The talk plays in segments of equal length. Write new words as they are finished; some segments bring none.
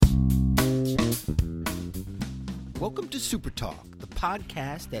Welcome to Super Talk, the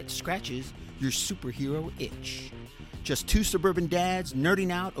podcast that scratches your superhero itch. Just two suburban dads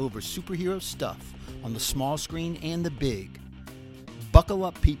nerding out over superhero stuff on the small screen and the big. Buckle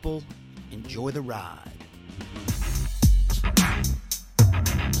up, people. Enjoy the ride.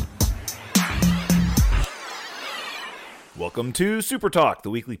 Welcome to Super Talk, the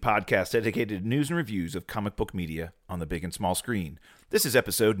weekly podcast dedicated to news and reviews of comic book media on the big and small screen. This is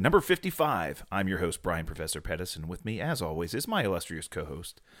episode number 55. I'm your host, Brian Professor Pettis, and with me, as always, is my illustrious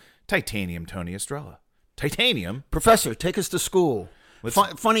co-host, Titanium Tony Estrella. Titanium? Professor, take us to school.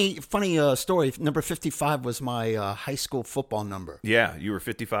 Funny story. Number 55 was my high school football number. Yeah, you were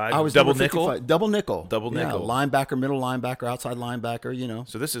 55? I was double number 55. nickel? Double nickel. Double nickel. Yeah, linebacker, middle linebacker, outside linebacker, you know.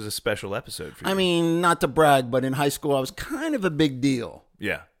 So this is a special episode for you. I mean, not to brag, but in high school I was kind of a big deal.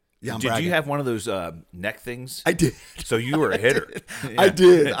 Yeah. Yeah, I'm Did bragging. you have one of those neck things? I did. So you were a hitter. I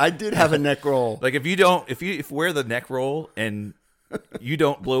did have a neck roll. Like if you wear the neck roll and you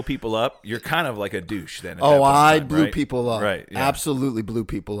don't blow people up, you're kind of like a douche then. I blew right? people up. Right. Yeah. Absolutely blew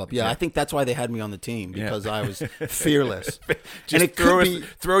people up. Yeah, I think that's why they had me on the team, because I was fearless. Just and it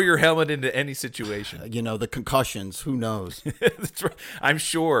throw your helmet into any situation. you know, the concussions, who knows? That's right. I'm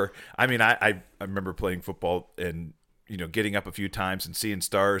sure. I mean, I remember playing football and, you know, getting up a few times and seeing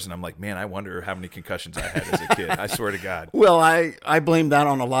stars, and I'm like, man, I wonder how many concussions I had as a kid. I swear to God. Well, I blame that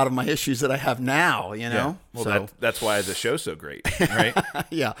on a lot of my issues that I have now, you know? Yeah. Well, so, that's why the show's so great, right?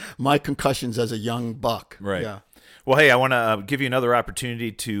 yeah, my concussions as a young buck. Right. Yeah. Well, hey, I want to give you another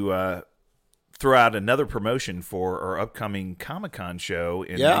opportunity to throw out another promotion for our upcoming Comic-Con show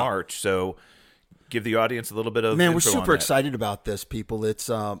in March. So give the audience a little bit of Man, info we're super on that. excited about this, people. It's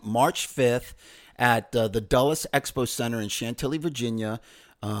March 5th at the Dulles Expo Center in Chantilly, Virginia.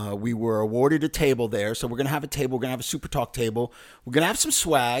 We were awarded a table there, so we're going to have a table. We're going to have a Super Talk table. We're going to have some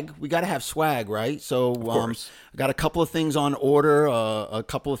swag. We got to have swag, right? So I got a couple of things on order, a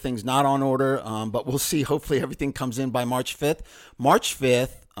couple of things not on order, but we'll see. Hopefully everything comes in by March 5th. March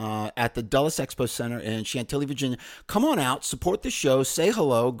 5th. At the Dulles Expo Center in Chantilly, Virginia. Come on out, support the show, say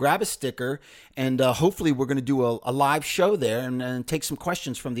hello, grab a sticker, and hopefully we're going to do a live show there and take some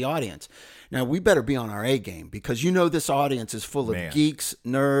questions from the audience. Now, we better be on our A game, because you know this audience is full of geeks,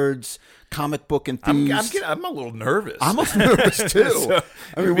 nerds, comic book enthusiasts. I'm a little nervous. I'm a little nervous too. So,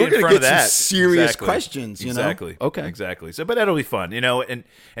 I mean, we're going to get some serious Exactly. questions, you know? Exactly. Okay. Exactly. So, but that'll be fun, you know, and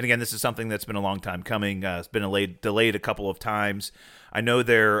again, this is something that's been a long time coming. It's been delayed a couple of times. I know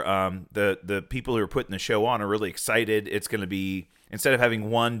they're the people who are putting the show on are really excited. It's going to be, instead of having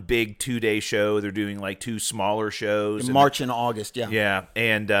one big 2-day show, they're doing like two smaller shows. In March and August, yeah. Yeah,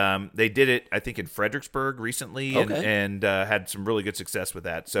 and they did it, I think, in Fredericksburg recently, and had some really good success with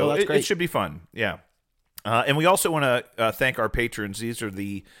that. So it should be fun, yeah. And we also want to thank our patrons. These are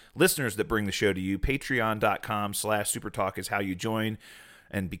the listeners that bring the show to you. Patreon.com/supertalk is how you join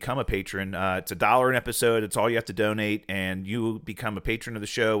and become a patron. It's $1 an episode. It's all you have to donate, and you become a patron of the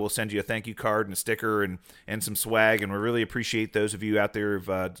show. We'll send you a thank you card and a sticker and some swag, and we really appreciate those of you out there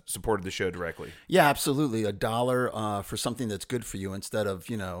who've supported the show directly. Yeah, absolutely. $1 for something that's good for you, instead of,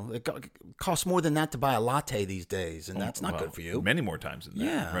 you know, it costs more than that to buy a latte these days, and that's not good for you. Many more times than that.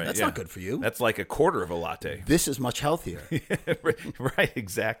 Yeah, right, that's not good for you. That's like a quarter of a latte. This is much healthier. Right,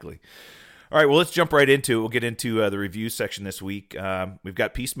 exactly. All right, well, let's jump right into it. We'll get into the review section this week. We've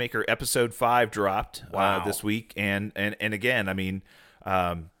got Peacemaker episode 5 dropped this week, and again, I mean,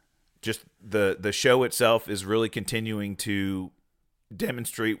 just the show itself is really continuing to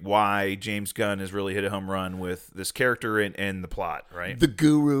demonstrate why James Gunn has really hit a home run with this character and the plot, right? The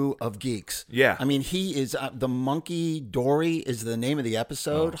guru of geeks. Yeah. I mean, he is the Monkey Dory is the name of the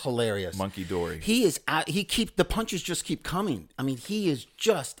episode. Hilarious. Monkey Dory. He is the punches just keep coming. I mean, he is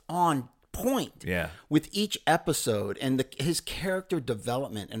just on point with each episode, and his character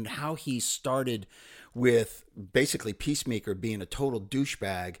development and how he started with basically Peacemaker being a total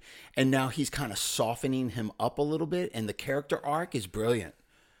douchebag, and now he's kind of softening him up a little bit, and the character arc is brilliant.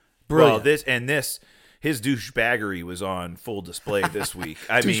 Well, his douchebaggery was on full display this week.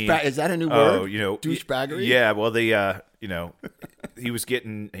 I mean, is that a new word? Oh, you know, douchebaggery. Yeah. Well, you know, he was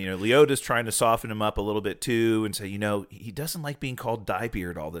getting, you know, Leota's trying to soften him up a little bit too, and say, you know, he doesn't like being called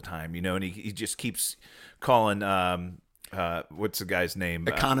Diebeard all the time, you know, and he just keeps calling what's the guy's name?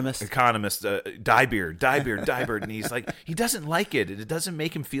 Economist, Diebeard, and he's like, he doesn't like it, and it doesn't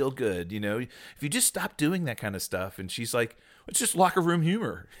make him feel good, you know. If you just stop doing that kind of stuff, and she's like, it's just locker room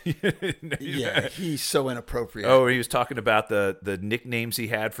humor. Yeah, he's so inappropriate. Oh, he was talking about the nicknames he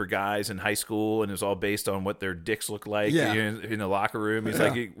had for guys in high school, and it was all based on what their dicks look like in the locker room. He's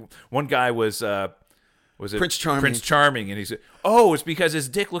like, one guy was Was it Prince Charming? Prince Charming, and he said, "Oh, it's because his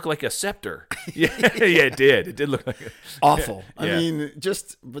dick looked like a scepter." Yeah, it did. It did look like awful. I mean,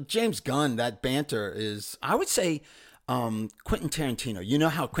 but James Gunn, that banter is, I would say, Quentin Tarantino. You know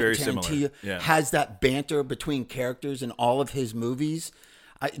how Quentin Tarantino has that banter between characters in all of his movies.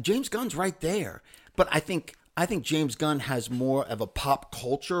 James Gunn's right there, but I think James Gunn has more of a pop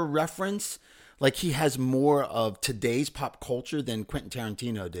culture reference. Like he has more of today's pop culture than Quentin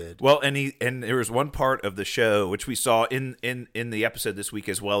Tarantino did. Well, and there was one part of the show which we saw in the episode this week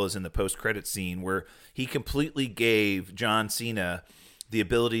as well as in the post-credit scene where he completely gave John Cena the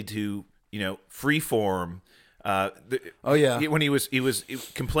ability to, freeform. When he was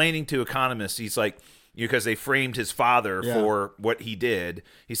complaining to economists, he's like, because they framed his father for what he did.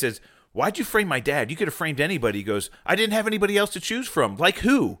 He says, "Why'd you frame my dad? You could have framed anybody." He goes, "I didn't have anybody else to choose from. Like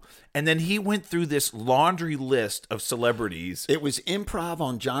who?" And then he went through this laundry list of celebrities. It was improv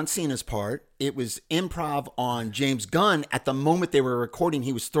on John Cena's part. It was improv on James Gunn. At the moment they were recording,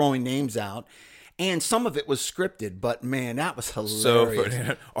 he was throwing names out. And some of it was scripted. But, man, that was hilarious.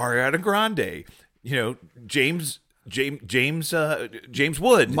 So, Ariana Grande, James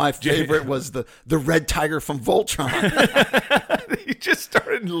Wood. My favorite was the Red Tiger from Voltron. He just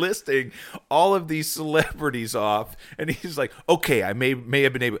started listing all of these celebrities off, and he's like, "Okay, I may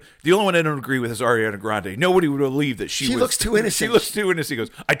have been able. The only one I don't agree with is Ariana Grande. Nobody would believe that she looks too innocent. She looks too innocent." He goes,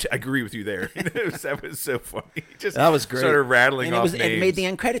 "I agree with you there." That was so funny. That was great. Started rattling off names. It made the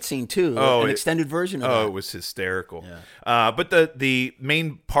end credit scene too. An extended version of that. It was hysterical. Yeah. But the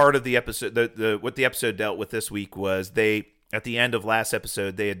main part of the episode, what the episode dealt with this week was at the end of last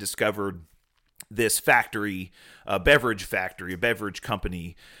episode, they had discovered this factory, a beverage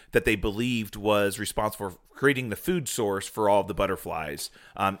company that they believed was responsible for creating the food source for all of the butterflies.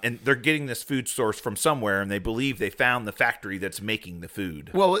 And they're getting this food source from somewhere, and they believe they found the factory that's making the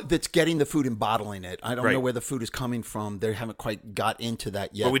food. Well, that's getting the food and bottling it. I don't know where the food is coming from. They haven't quite got into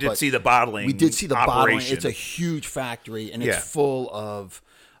that yet. But we did see the bottling. We did see the bottling. It's a huge factory, and it's full of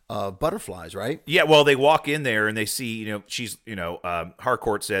butterflies, right? Yeah, well, they walk in there and they see,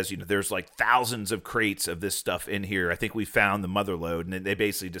 Harcourt says, there's like thousands of crates of this stuff in here. I think we found the mother lode, and they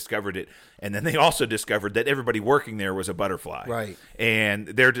basically discovered it. And then they also discovered that everybody working there was a butterfly. Right. And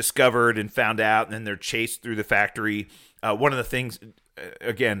they're discovered and found out, and then they're chased through the factory. One of the things,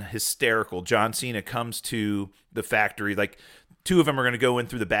 again, hysterical, John Cena comes to the factory, like two of them are going to go in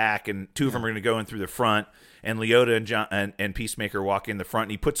through the back and two of them are going to go in through the front. And Leota and Peacemaker walk in the front,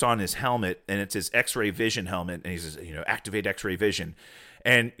 and he puts on his helmet, and it's his X-ray vision helmet, and he says, activate X-ray vision.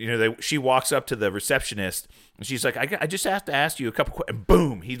 And she walks up to the receptionist, and she's like, I just have to ask you a couple questions. And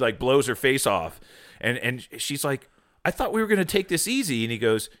boom, he like blows her face off, and she's like, I thought we were going to take this easy. And he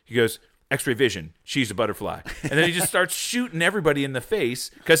goes, X-ray vision, she's a butterfly. And then he just starts shooting everybody in the face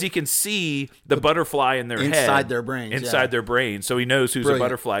because he can see the butterfly in their head. Inside their brains. Inside their brain. So he knows who's a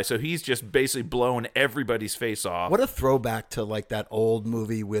butterfly. So he's just basically blowing everybody's face off. What a throwback to like that old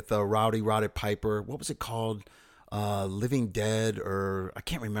movie with Rowdy Roddy Piper. What was it called? Living Dead, or I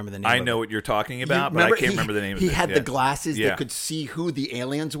can't remember the name. I know what you're talking about, but I can't remember the name of it. He had the glasses that could see who the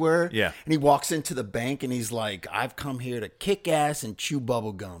aliens were. Yeah. And he walks into the bank and he's like, I've come here to kick ass and chew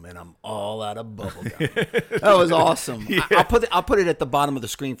bubble gum, and I'm all out of bubble gum. That was awesome. Yeah. I'll put it at the bottom of the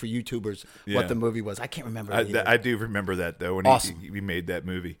screen for YouTubers what the movie was. I can't remember it either. I do remember that though when he made that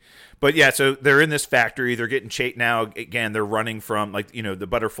movie. But yeah, so they're in this factory, they're getting chased now. Again, they're running from the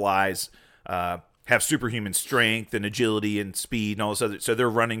butterflies have superhuman strength and agility and speed and all this other. So they're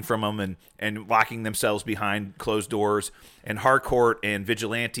running from them and locking themselves behind closed doors. And Harcourt and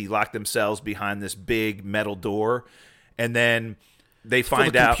Vigilante lock themselves behind this big metal door. And then they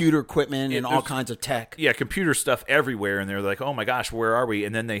find out computer equipment and all kinds of tech. Yeah, computer stuff everywhere. And they're like, oh my gosh, where are we?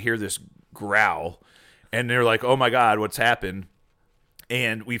 And then they hear this growl. And they're like, oh my God, what's happened?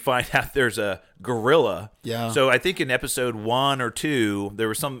 And we find out there's a gorilla. Yeah. So I think in episode 1 or 2, there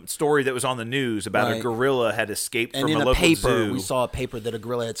was some story that was on the news about a gorilla had escaped from a local zoo. We saw a paper that a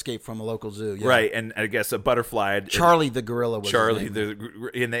gorilla had escaped from a local zoo. Yeah. Right, and I guess a butterfly. Charlie the gorilla was Charlie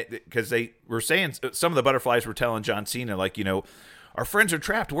because they were saying some of the butterflies were telling John Cena our friends are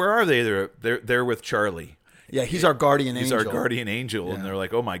trapped. Where are they? They're with Charlie. Yeah, he's our guardian angel. He's our guardian angel, and they're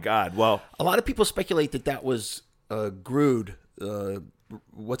like, oh my God. Well, a lot of people speculate that was Grodd.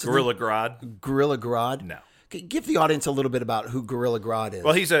 What's Gorilla Grodd? Gorilla Grodd? No. Give the audience a little bit about who Gorilla Grodd is.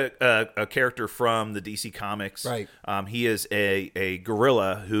 Well, he's a character from the DC Comics. Right. He is a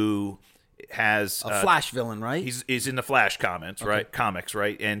gorilla who has a Flash villain, right? He's in the Flash comics, right? Comics,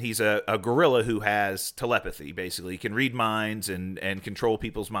 right? And he's a gorilla who has telepathy. Basically, he can read minds and control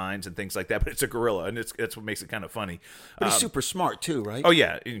people's minds and things like that. But it's a gorilla, and that's what makes it kind of funny. But he's super smart too, right? Oh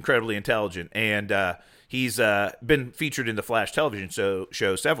yeah, incredibly intelligent, and he's been featured in the Flash television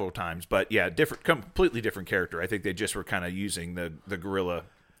show several times. But yeah, completely different character. I think they just were kind of using the gorilla.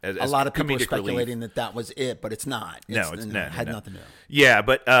 A lot of people are speculating that was it, but it's not. It had nothing to do. Yeah,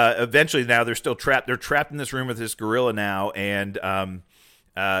 but eventually now they're still trapped. They're trapped in this room with this gorilla now, and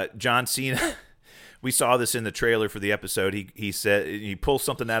John Cena. We saw this in the trailer for the episode. He said he pulls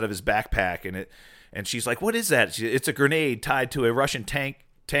something out of his backpack, and she's like, "What is that?" It's a grenade tied to a Russian tank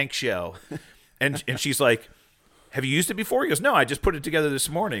shell, and she's like, "Have you used it before?" He goes, "No, I just put it together this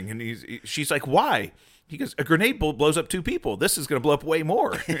morning." And she's like, "Why?" He goes, "A grenade blows up 2 people. This is going to blow up way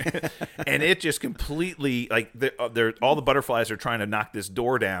more." And it just completely, like, all the butterflies are trying to knock this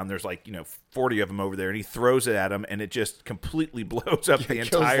door down. There's 40 of them over there, and he throws it at them, and it just completely blows up the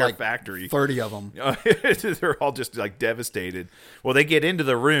entire factory. 30 of them. They're all just devastated. Well, they get into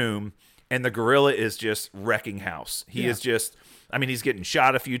the room, and the gorilla is just wrecking house. He is just... I mean, he's getting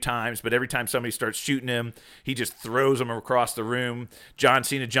shot a few times, but every time somebody starts shooting him, he just throws them across the room. John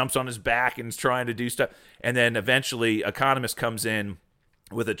Cena jumps on his back and is trying to do stuff. And then eventually, Economist comes in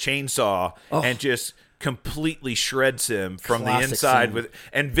with a chainsaw and just completely shreds him from the inside.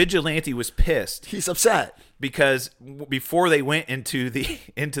 And Vigilante was pissed. He's upset. Because before they went into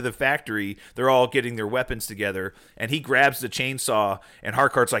the factory, they're all getting their weapons together, and he grabs the chainsaw, and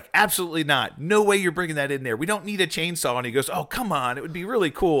Harcourt's like, "Absolutely not. No way you're bringing that in there. We don't need a chainsaw." And he goes, "Oh, come on. It would be really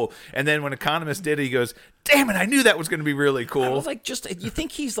cool." And then when Economist did it, he goes, "Damn it, I knew that was going to be really cool." I was like, you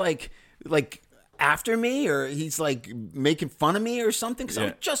think he's like after me, or he's like making fun of me or something? Because I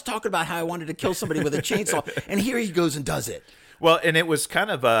was just talking about how I wanted to kill somebody with a chainsaw, and here he goes and does it. Well, and it was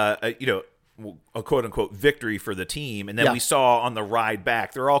kind of a quote-unquote victory for the team. And then we saw on the ride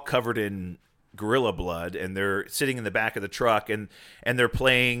back, they're all covered in gorilla blood, and they're sitting in the back of the truck, and they're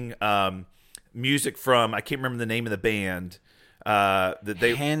playing music from, I can't remember the name of the band.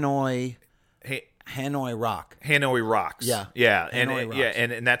 Hanoi Rock. Hanoi Rocks. Yeah. Hanoi Rocks.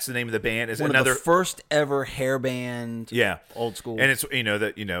 And that's the name of the band. Is one of the first ever hair band. Yeah. Old school. And it's,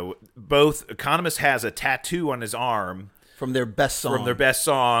 both Economist has a tattoo on his arm. From their best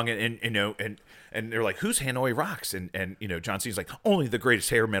song. And they're like, "Who's Hanoi Rocks?" And John Cena's like, "Only the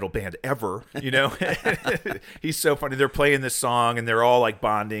greatest hair metal band ever." He's so funny. They're playing this song, and they're all like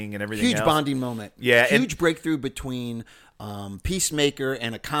bonding and everything. Huge bonding moment. Yeah, huge breakthrough between Peacemaker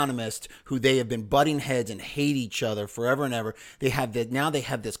and Economist, who they have been butting heads and hate each other forever and ever. Now they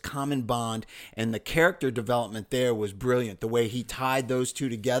have this common bond, and the character development there was brilliant. The way he tied those two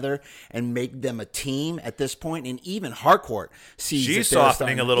together and made them a team at this point, and even Harcourt sees she's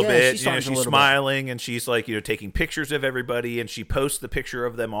softening a little bit. She's smiling, and she's like taking pictures of everybody, and she posts the picture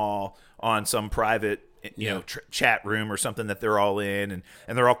of them all on some private chat room or something that they're all in,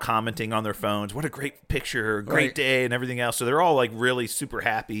 and they're all commenting on their phones. What a great picture, great day, and everything else. So they're all like really super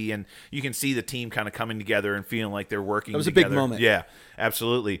happy, and you can see the team kind of coming together and feeling like they're working. It was together. A big moment. Yeah,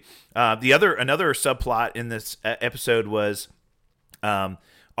 absolutely. Another subplot in this episode was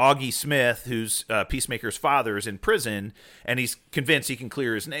Augie Smith, who's Peacemaker's father, is in prison, and he's convinced he can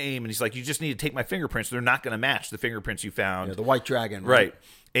clear his name, and he's like, "You just need to take my fingerprints. They're not going to match the fingerprints you found." Yeah, the White Dragon, right?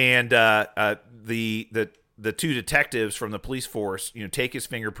 And the 2 detectives from the police force, take his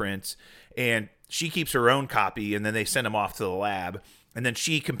fingerprints, and she keeps her own copy, and then they send him off to the lab. And then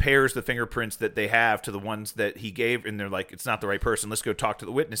she compares the fingerprints that they have to the ones that he gave, and they're like, "It's not the right person. Let's go talk to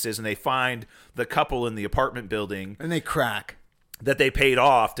the witnesses." And they find the couple in the apartment building, and they crack that they paid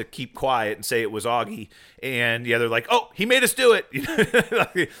off to keep quiet and say it was Augie. And they're like, "Oh, he made us do it."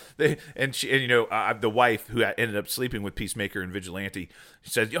 The wife who ended up sleeping with Peacemaker and Vigilante, she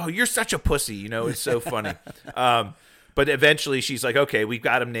said, "Oh, you're such a pussy." It's so funny. But eventually she's like, "Okay, we've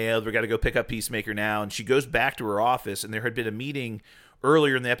got him nailed. We got to go pick up Peacemaker now." And she goes back to her office, and there had been a meeting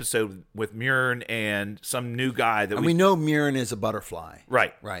earlier in the episode with Murn and some new guy that we know Murn is a butterfly.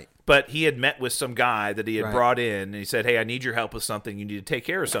 Right. But he had met with some guy that he had brought in, and he said, "Hey, I need your help with something. You need to take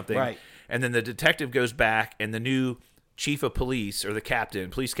care of something." Right. And then the detective goes back, and the new chief of police, or the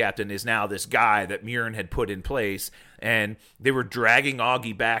police captain, is now this guy that Murn had put in place, and they were dragging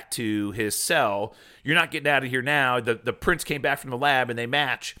Augie back to his cell. "You're not getting out of here now. The prints came back from the lab, and they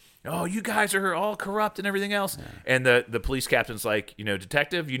match. Oh, you guys are all corrupt and everything else." Yeah. And the police captain's like,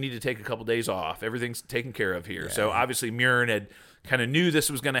 "Detective, you need to take a couple days off. Everything's taken care of here." Yeah. So obviously Murn had kind of knew this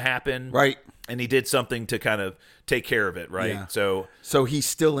was going to happen. Right. And he did something to kind of take care of it, right? Yeah. So he's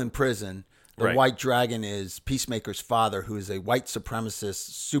still in prison. The White Dragon is Peacemaker's father, who is a white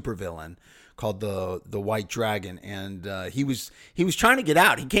supremacist supervillain called the White Dragon, and he was trying to get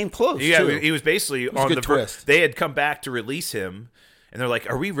out. He came close. Yeah, too. He was basically on the twist. They had come back to release him, and they're like,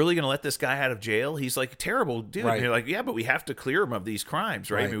 "Are we really going to let this guy out of jail? He's like a terrible dude." Right. And you're like, "Yeah, but we have to clear him of these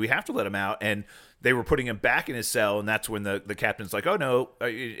crimes, right? I mean, we have to let him out." And they were putting him back in his cell, and that's when the captain's like, "Oh no!"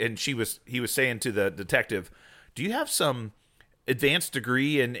 And he was saying to the detective, "Do you have some advanced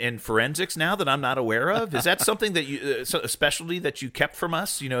degree in forensics now that I'm not aware of? Is that something that you a specialty that you kept from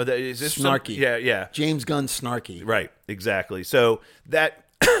us? You know, that is this snarky? Yeah. James Gunn snarky. Right, exactly. So that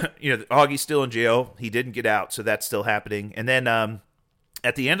Augie's still in jail. He didn't get out, so that's still happening. And then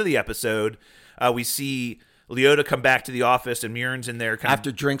at the end of the episode, we see Leota come back to the office, and Mjorn's in there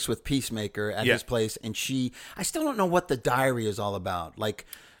after drinks with Peacemaker at his place, and I still don't know what the diary is all about.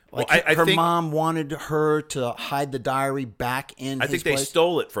 I think mom wanted her to hide the diary back in. I think they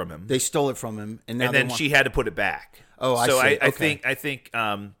stole it from him. They stole it from him, and then she had to put it back. Oh, I see. I think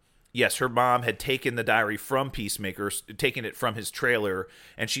yes, her mom had taken the diary from Peacemaker, taken it from his trailer,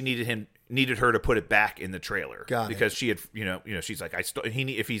 and she needed her to put it back in the trailer. Because she had, she's like,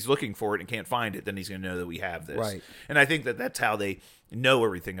 if he's looking for it and can't find it, then he's going to know that we have this. Right. And I think that's how they know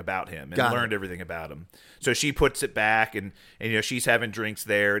everything about him and learned everything about him. So she puts it back, and she's having drinks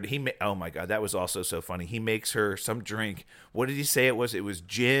there. And oh my God, that was also so funny. He makes her some drink. What did he say it was? It was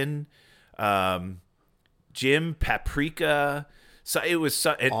gin, paprika. So it was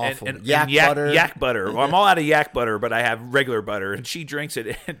and yak butter. Well, I'm all out of yak butter, but I have regular butter. And she drinks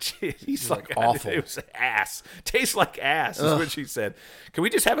it, and he's like, awful. It was ass. Tastes like ass, is what she said. Can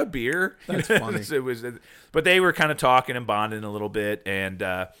we just have a beer? That's funny. But they were kind of talking and bonding a little bit, and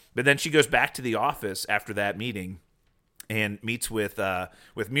but then she goes back to the office after that meeting and meets with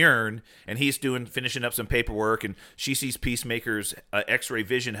Mjorn, and he's finishing up some paperwork, and she sees Peacemaker's X-ray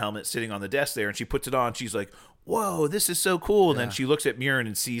vision helmet sitting on the desk there, and she puts it on. She's like, "Whoa, this is so cool!" And then she looks at Mjorn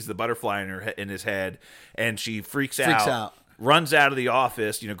and sees the butterfly in his head, and she freaks out. Runs out of the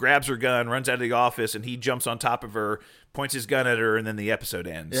office, grabs her gun, runs out of the office, and he jumps on top of her, points his gun at her, and then the episode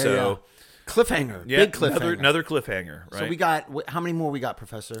ends. Cliffhanger. Big cliffhanger. Another cliffhanger, right? So we got, how many more we got,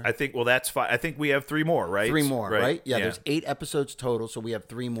 Professor? I think, that's fine. I think we have 3 more, right? 3 more, right? Yeah, there's 8 episodes total, so we have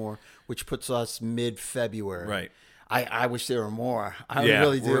 3 more, which puts us mid-February. Right. I wish there were more. I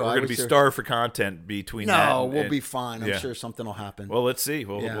really do. We're going to be starved for content between that. No, we'll be fine. I'm sure something will happen. Well, let's see.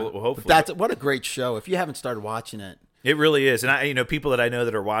 We'll hopefully. But what a great show. If you haven't started watching it. It really is. And people that I know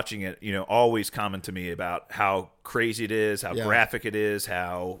that are watching it, always comment to me about how crazy it is, how graphic it is,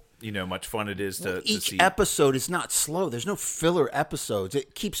 how much fun it is to see. Each episode is not slow. There's no filler episodes.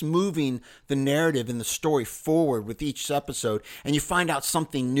 It keeps moving the narrative and the story forward with each episode, and you find out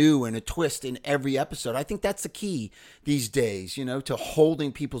something new and a twist in every episode. I think that's the key these days, to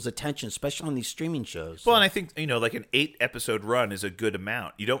holding people's attention, especially on these streaming shows. Well, and I think, like an 8-episode run is a good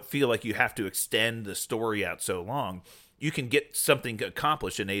amount. You don't feel like you have to extend the story out so long. You can get something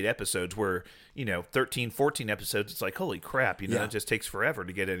accomplished in 8 episodes where, 13, 14 episodes, it's like, holy crap, it just takes forever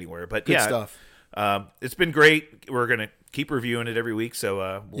to get anywhere. But good stuff. It's been great. We're going to keep reviewing it every week,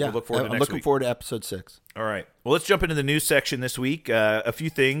 so we'll look forward to next week. I'm looking forward to episode 6. All right. Well, let's jump into the news section this week. A few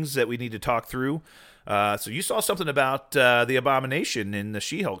things that we need to talk through. So you saw something about the Abomination in the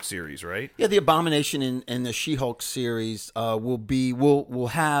She-Hulk series, right? Yeah, the Abomination in the She-Hulk series will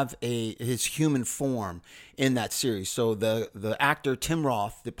have his human form in that series. So the actor Tim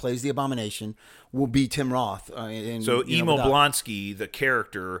Roth that plays the Abomination will be Tim Roth. So Emo Blonsky, the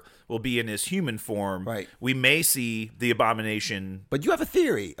character, will be in his human form. Right. We may see the Abomination. But you have a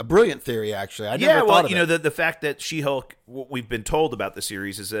theory, a brilliant theory, actually. I never thought of it. The fact that She-Hulk, what we've been told about the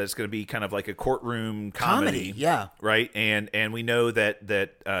series is that it's going to be kind of like a courtroom comedy. Yeah. Right? And we know that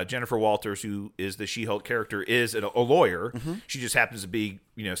Jennifer Walters, who is the She-Hulk character, is a lawyer. Mm-hmm. She just happens to be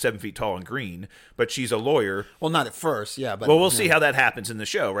 7 feet tall and green, but she's a lawyer. Well, not at first, yeah. But we'll see how that happens in the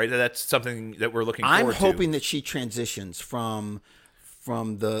show, right? That's something that we're looking forward to. I'm hoping that she transitions from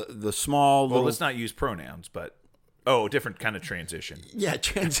the small. Well, let's not use pronouns, but different kind of transition. Yeah,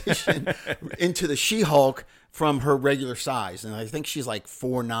 transition into the She-Hulk from her regular size, and I think she's like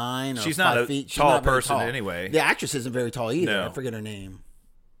 4'9" or she's 5 feet. She's not a tall person anyway. The actress isn't very tall either. No. I forget her name.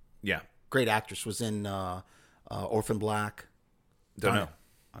 Yeah, great actress, was in Orphan Black. Don't know.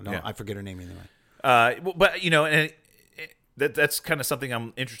 I forget her name anyway. But and that's kind of something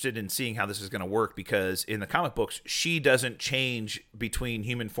I'm interested in seeing how this is going to work, because in the comic books, she doesn't change between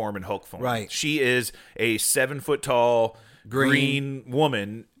human form and Hulk form. Right. She is a 7 foot tall green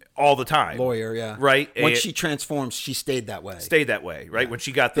woman all the time. Lawyer, yeah. Right? Once she transforms, she stayed that way. Right? When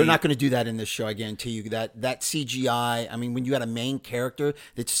she got They're not going to do that in this show, I guarantee you. That CGI, I mean, when you got a main character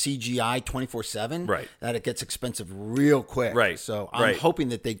that's CGI 24/7, right, that it gets expensive real quick. Right. So I'm hoping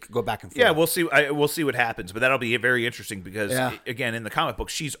that they go back and forth. Yeah, we'll see. We'll see what happens, but that'll be very interesting because, again, in the comic book,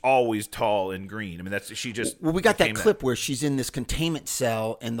 she's always tall and green. I mean, she just. Well, we got that clip where she's in this containment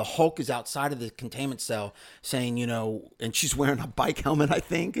cell and the Hulk is outside of the containment cell saying, and she's wearing a bike helmet, I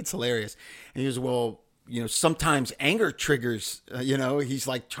think. It's hilarious. And he goes, well, sometimes anger triggers, he's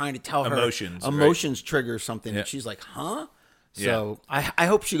like trying to tell her emotions trigger something. And she's like, huh? So I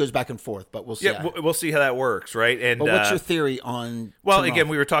hope she goes back and forth, but we'll see. Yeah, we'll see how that works, right? And but what's your theory on? Well, again,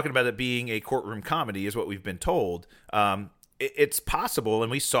 we were talking about it being a courtroom comedy, is what we've been told. It's possible,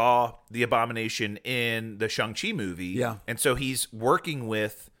 and we saw the Abomination in the Shang-Chi movie. Yeah, and so he's working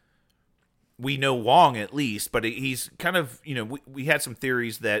with. We know Wong at least, but he's kind of, we had some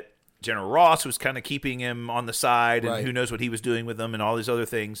theories that General Ross was kind of keeping him on the side, and who knows what he was doing with them and all these other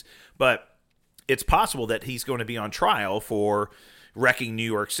things. But it's possible that he's going to be on trial for wrecking New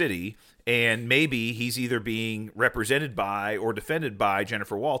York City, and maybe he's either being represented by or defended by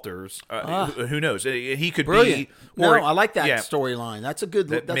Jennifer Walters. Who knows? He could brilliant. Be. Or, I like that storyline. That's a good.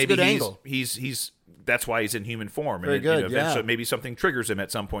 That's a good angle. He's. That's why he's in human form. Very good. So maybe something triggers him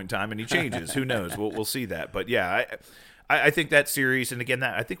at some point in time, and he changes. Who knows? We'll see that. But yeah, I think that series, and again,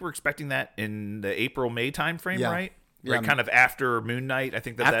 I think we're expecting that in the April-May timeframe, right? Yeah. Right, kind of after Moon Knight. I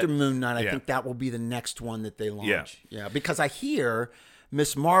think after Moon Knight, I think that will be the next one that they launch. Yeah, because I hear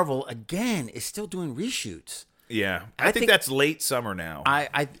Ms. Marvel again is still doing reshoots. Yeah, I think that's late summer now.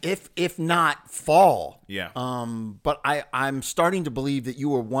 If not fall. Yeah. But I'm starting to believe that you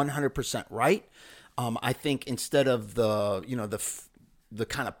were 100% right. I think instead of the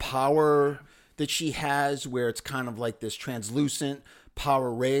kind of power that she has, where it's kind of like this translucent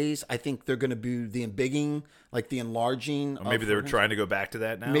power rays, I think they're going to be the embigging, like the enlarging. Or maybe they're trying to go back to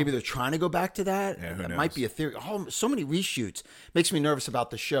that now. Maybe they're trying to go back to that. Yeah, who that knows? Might be a theory. Oh, so many reshoots makes me nervous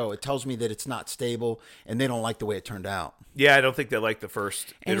about the show. It tells me that it's not stable and they don't like the way it turned out. Yeah, I don't think they like the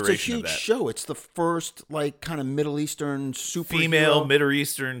first iteration of that. And it's a huge show. It's the first kind of Middle Eastern superhero. Female Middle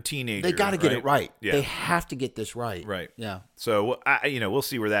Eastern teenager. They got to get it right. Yeah. They have to get this right. Right. Yeah. So we'll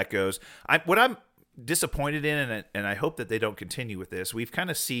see where that goes. What I'm disappointed in, and I hope that they don't continue with this. We've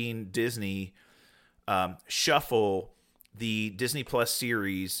kind of seen Disney shuffle the Disney Plus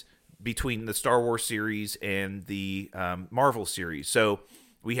series between the Star Wars series and the Marvel series. So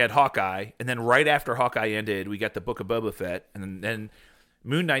we had Hawkeye, and then right after Hawkeye ended, we got the Book of Boba Fett, and then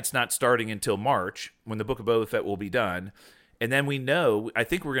Moon Knight's not starting until March, when the Book of Boba Fett will be done. And then I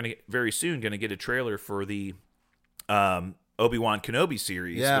think we're going to very soon going to get a trailer for the Obi-Wan Kenobi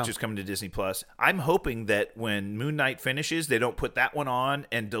series, which is coming to Disney Plus. I'm hoping that when Moon Knight finishes, they don't put that one on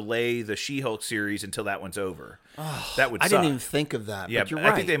and delay the She-Hulk series until that one's over. Oh, that would suck. I didn't even think of that. Yeah, but you're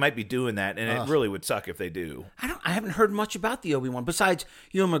right. I think they might be doing that, and it really would suck if they do. I haven't heard much about the Obi-Wan besides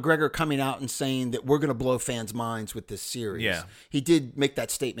Ewan McGregor coming out and saying that we're going to blow fans' minds with this series. Yeah, he did make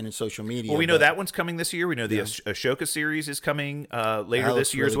that statement in social media. Well, we know that one's coming this year. We know the Ashoka series is coming later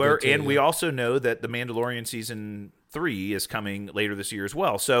this year as well, and we also know that the Mandalorian season 3 is coming later this year as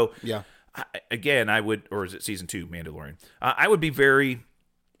well. So again, or is it season 2 Mandalorian? I would be very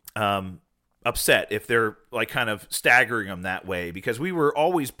upset if they're like kind of staggering them that way, because we were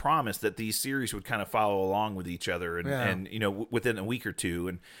always promised that these series would kind of follow along with each other and within a week or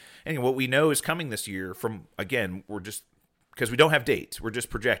two. And what we know is coming this year we're just, because we don't have dates, we're just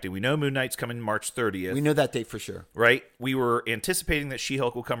projecting. We know Moon Knight's coming March 30th. We know that date for sure. Right? We were anticipating that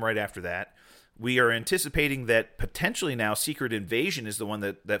She-Hulk will come right after that. We are anticipating that potentially now Secret Invasion is the one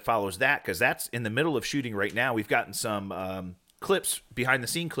that follows that, because that's in the middle of shooting right now. We've gotten some clips,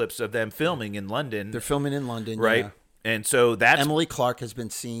 behind-the-scene clips of them filming in London. They're filming in London, right? Yeah. And so that's... Emily Clark has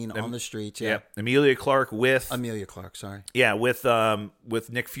been seen on the streets, Emilia Clarke, sorry. Yeah, with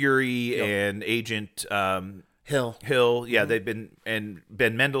Nick Fury and Agent... Hill. Yeah, they've been... And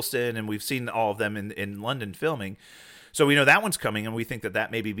Ben Mendelsohn, and we've seen all of them in London filming. So we know that one's coming, and we think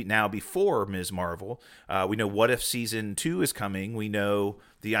that may be now before Ms. Marvel. We know What If Season 2 is coming. We know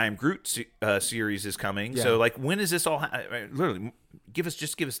the I Am Groot series is coming. Yeah. So, when is this all... literally, give us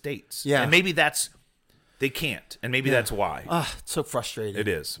dates. Yeah. And maybe they can't, and maybe that's why. It's so frustrating. It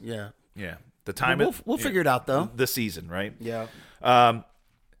is. Yeah. Yeah. The time... We'll figure it out, though. The season, right? Yeah.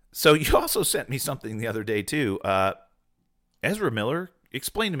 So you also sent me something the other day, too. Ezra Miller...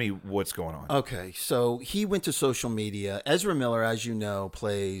 Explain to me what's going on. Okay, so he went to social media. Ezra Miller, as you know,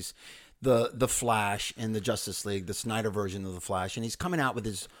 plays the Flash in the Justice League, the Snyder version of the Flash, and he's coming out with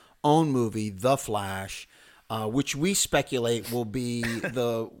his own movie, The Flash. which we speculate will be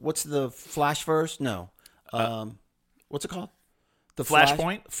what's the Flashverse? No. What's it called? The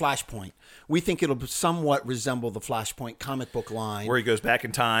Flashpoint? Flashpoint. We think it'll somewhat resemble the Flashpoint comic book line. Where he goes back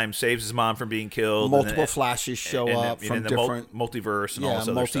in time, saves his mom from being killed. Multiple Flashes show up from different... multiverse and all this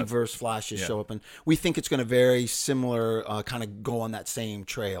other stuff. Multiverse Flashes show up. And we think it's going to very similar, kind of go on that same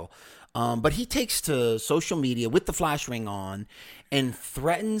trail. But he takes to social media with the flash ring on and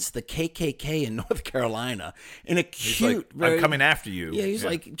threatens the KKK in North Carolina in a cute... I'm coming after you. Yeah, he's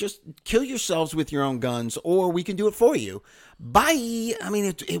like, just kill yourselves with your own guns or we can do it for you. Bye. I mean,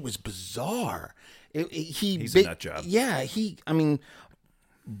 it was bizarre. He's a nut job. Yeah,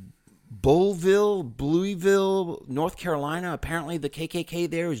 Louisville, North Carolina, apparently the KKK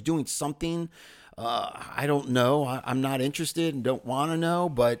there is doing something... I don't know. I'm not interested and don't want to know,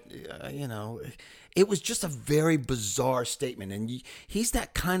 but, it was just a very bizarre statement. And he's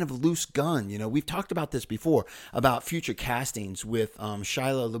that kind of loose gun. We've talked about this before, about future castings with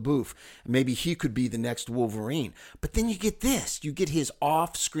Shia LaBeouf. Maybe he could be the next Wolverine. But then you get this. You get his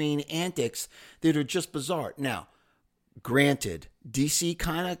off-screen antics that are just bizarre. Now, granted, DC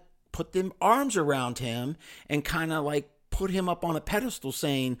kind of put them arms around him and kind of like, put him up on a pedestal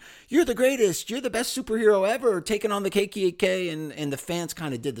saying, you're the greatest, you're the best superhero ever, taking on the KKK, and the fans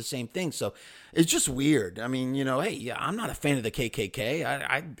kind of did the same thing. So it's just weird. I mean, hey, I'm not a fan of the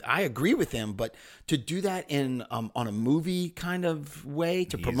KKK. I agree with him, but to do that in on a movie kind of way,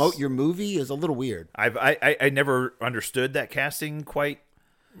 to promote your movie is a little weird. I never understood that casting quite.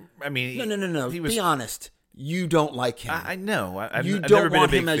 I mean, no. Be honest. You don't like him. I know. I've you never don't been want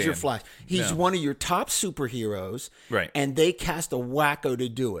a big him as fan. your Flash. He's one of your top superheroes, right? And they cast a wacko to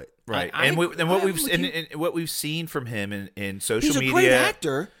do it, right? What we've seen from him in social media. He's a great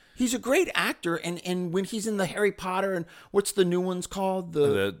actor. He's a great actor, and when he's in the Harry Potter and what's the new ones called?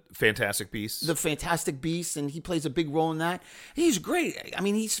 The Fantastic Beasts. The Fantastic Beasts, and he plays a big role in that. He's great. I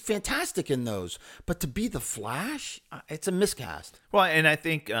mean, he's fantastic in those. But to be the Flash, it's a miscast. Well, and I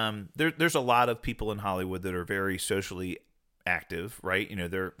think there's a lot of people in Hollywood that are very socially active, right?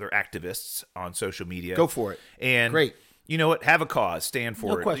 They're activists on social media. Go for it. And great. You know what? Have a cause. Stand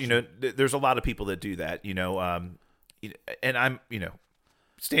for it. Question. There's a lot of people that do that. And I'm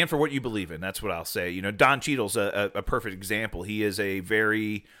stand for what you believe in. That's what I'll say. Don Cheadle's a perfect example. He is a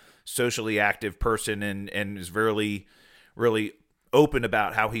very socially active person and is really, really open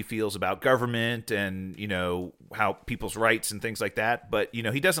about how he feels about government and, how people's rights and things like that. But,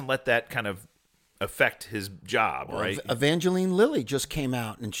 he doesn't let that kind of affect his job, right? Evangeline Lilly just came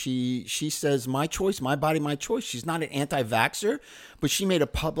out and she says, my choice, my body, my choice. She's not an anti-vaxxer, but she made a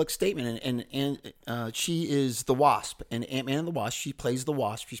public statement and she is the Wasp and Ant-Man and the Wasp. She plays the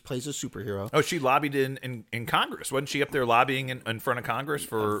Wasp. She plays a superhero. Oh, she lobbied in Congress. Wasn't she up there lobbying in front of Congress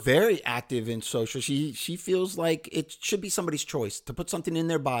for... Very active in social. She feels like it should be somebody's choice. To put something in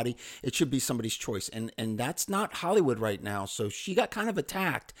their body, it should be somebody's choice. And that's not Hollywood right now. So she got kind of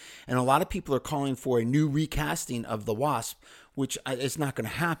attacked. And a lot of people are calling for a new recasting of the Wasp, which is not going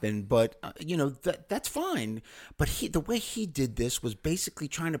to happen, but that's fine. But the way he did this was basically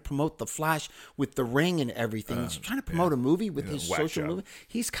trying to promote the Flash with the ring and everything. He's trying to promote a movie with his social movie.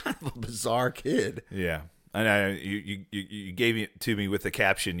 He's kind of a bizarre kid. Yeah. And you gave it to me with the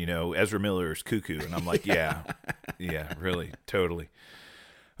caption, Ezra Miller's cuckoo, and I'm like, yeah, really, totally.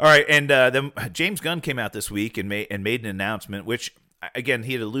 All right, and then James Gunn came out this week and made an announcement, which again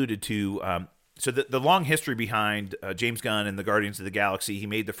he had alluded to. So the long history behind James Gunn and the Guardians of the Galaxy, he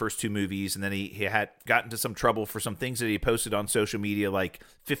made the first two movies, and then he had gotten into some trouble for some things that he posted on social media like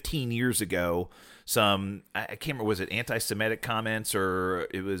 15 years ago. Some, I can't remember, was it anti-Semitic comments or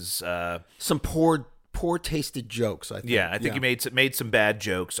it was... some poor tasted jokes, I think. Yeah, I think he made some bad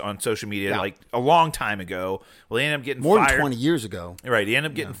jokes on social media like a long time ago. Well, he ended up getting more fired. Than 20 years ago. Right, he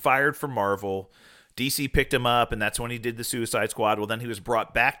ended up getting fired from Marvel. DC picked him up, and that's when he did the Suicide Squad. Well, then he was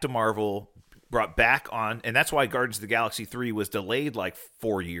brought back to Marvel... brought back on, and that's why Guardians of the Galaxy 3 was delayed like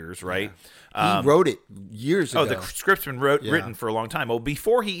 4 years, right? He wrote it years ago. Oh, the script's been written for a long time. Well,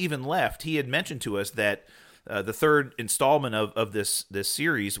 before he even left, he had mentioned to us that the third installment of this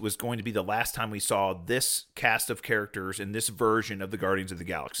series was going to be the last time we saw this cast of characters in this version of the Guardians of the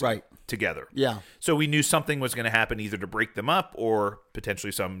Galaxy together. Yeah. So we knew something was going to happen either to break them up or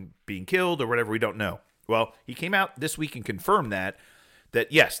potentially some being killed or whatever. We don't know. Well, he came out this week and confirmed that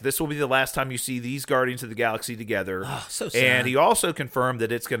yes, this will be the last time you see these Guardians of the Galaxy together. Oh, so sad. And he also confirmed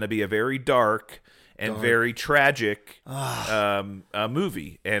that it's going to be a very dark and very tragic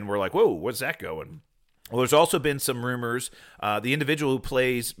movie. And we're like, whoa, what's that going? Well, there's also been some rumors. The individual who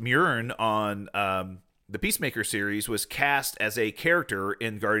plays Mjolnir on the Peacemaker series, was cast as a character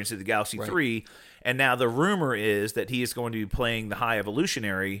in Guardians of the Galaxy 3. And now the rumor is that he is going to be playing the High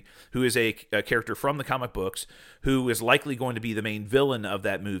Evolutionary, who is a character from the comic books, who is likely going to be the main villain of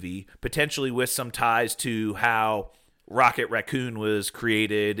that movie, potentially with some ties to how Rocket Raccoon was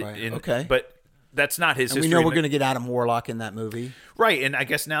created. Okay. But that's not his history. We know we're going to get Adam Warlock in that movie. Right. And I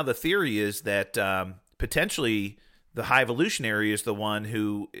guess now the theory is that potentially the High Evolutionary is the one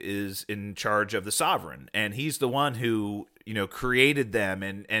who is in charge of the Sovereign. And he's the one who, created them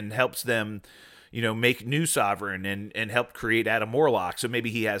and helps them, make new Sovereign and help create Adam Warlock. So maybe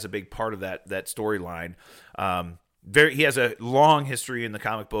he has a big part of that storyline. He has a long history in the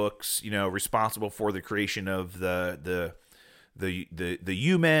comic books, responsible for the creation of the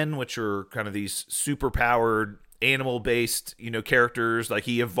U-Men, which are kind of these super powered animal-based, characters. Like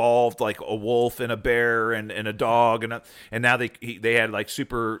he evolved like a wolf and a bear and a dog, and now they had like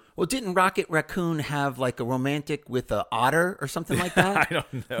super. Well, didn't Rocket Raccoon have like a romantic with an otter or something like that? I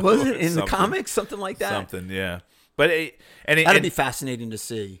don't know. Was it in the comics something like that? Something, yeah. But that'd be fascinating to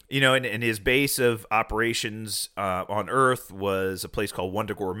see. And his base of operations on Earth was a place called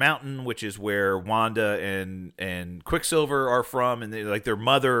Wundagore Mountain, which is where Wanda and Quicksilver are from, and their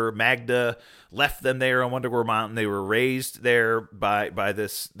mother Magda left them there on Wundagore Mountain. They were raised there by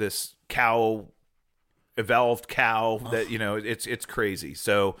this cow, evolved cow that it's crazy.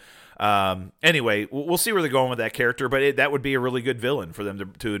 So. Anyway, we'll see where they're going with that character, but that would be a really good villain for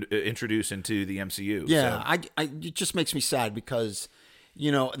them to introduce into the MCU. Yeah, so. It just makes me sad because,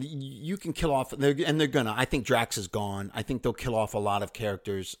 you can kill off, they're gonna. I think Drax is gone. I think they'll kill off a lot of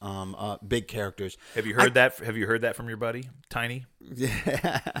characters, big characters. Have you heard that? Have you heard that from your buddy Tiny?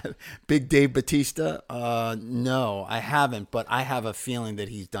 Yeah, Big Dave Batista. No, I haven't, but I have a feeling that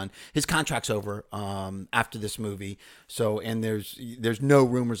he's done. His contract's over after this movie. So, and there's no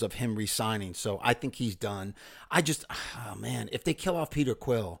rumors of him re-signing. So I think he's done. If they kill off Peter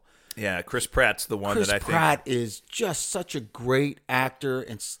Quill. Yeah, Chris Pratt's the one that I think. Chris Pratt is just such a great actor,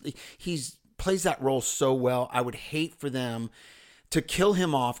 and he's plays that role so well. I would hate for them to kill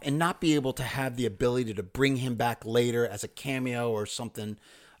him off and not be able to have the ability to bring him back later as a cameo or something.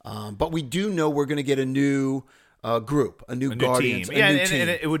 But we do know we're going to get a new group, a new Guardians, team. And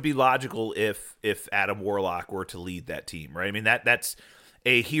it would be logical if Adam Warlock were to lead that team, right? I mean, that's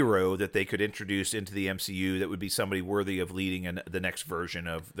a hero that they could introduce into the MCU that would be somebody worthy of leading the next version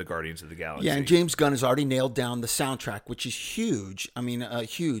of the Guardians of the Galaxy. Yeah, and James Gunn has already nailed down the soundtrack, which is huge. I mean,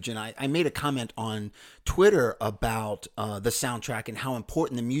 huge. And I made a comment on Twitter about the soundtrack and how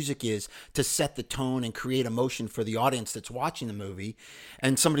important the music is to set the tone and create emotion for the audience that's watching the movie.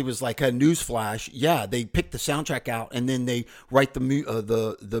 And somebody was like, a newsflash, yeah, they pick the soundtrack out and then they write the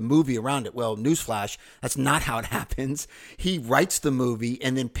movie around it. Well, newsflash, that's not how it happens. He writes the movie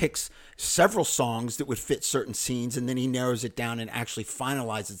and then picks several songs that would fit certain scenes, and then he narrows it down and actually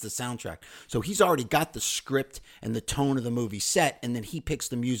finalizes the soundtrack. So he's already got the script and the tone of the movie set, and then he picks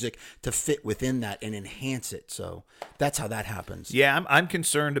the music to fit within that and enhance it. So that's how that happens. Yeah, I'm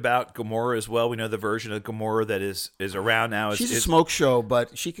concerned about Gamora as well. We know the version of Gamora that is around now. She's a smoke show,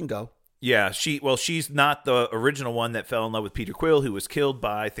 but she can go. Yeah, she's not the original one that fell in love with Peter Quill, who was killed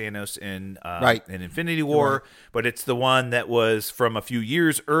by Thanos in Infinity War, right. But it's the one that was from a few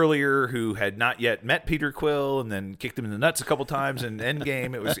years earlier, who had not yet met Peter Quill, and then kicked him in the nuts a couple times in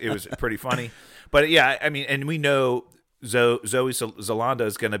Endgame. It was pretty funny, but yeah, I mean, and we know Zoe Saldana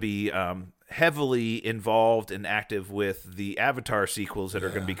is going to be heavily involved and active with the Avatar sequels that are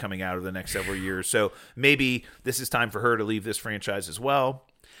going to be coming out over the next several years. So maybe this is time for her to leave this franchise as well.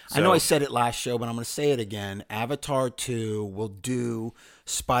 So, I know I said it last show, but I'm going to say it again. Avatar 2 will do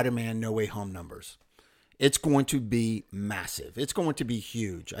Spider-Man No Way Home numbers. It's going to be massive. It's going to be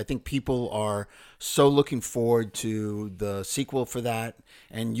huge. I think people are so looking forward to the sequel for that.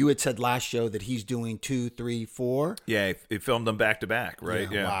 And you had said last show that he's doing 2, 3, 4. Yeah, he filmed them back to back,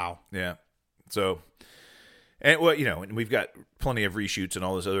 right? Yeah. Wow. Yeah. So, and well, and we've got plenty of reshoots and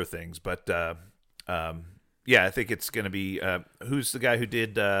all those other things, but yeah, I think it's going to be who's the guy who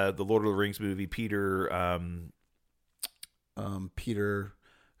did the Lord of the Rings movie? Peter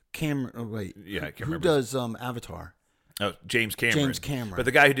Cameron. Oh, wait, yeah, I can't who remember. Does Avatar? Oh, James Cameron. James Cameron. But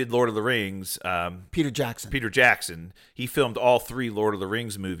the guy who did Lord of the Rings, Peter Jackson. He filmed all 3 Lord of the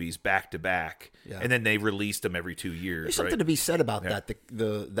Rings movies back to back, yeah. And then they released them every 2 years. There's something to be said about that.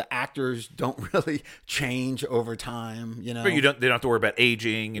 The actors don't really change over time, But they don't have to worry about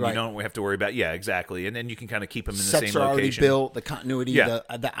aging, and you don't have to worry about exactly. And then you can kind of keep them in the same location. Sets are already built. The continuity,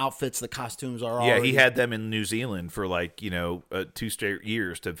 the outfits, the costumes are already. Yeah, he had them in New Zealand for 2 straight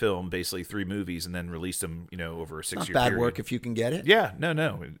years to film basically 3 movies, and then release them over a 6-year period. Work if you can get it. Yeah,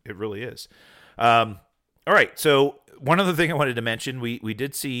 no, it really is. All right. So one other thing I wanted to mention, we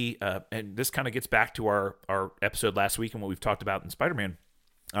did see, and this kind of gets back to our episode last week and what we've talked about in Spider-Man.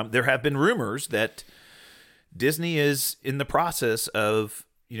 There have been rumors that Disney is in the process of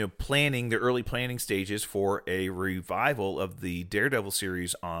planning the early planning stages for a revival of the Daredevil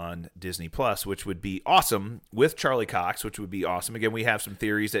series on Disney Plus, which would be awesome, with Charlie Cox, which would be awesome. Again, we have some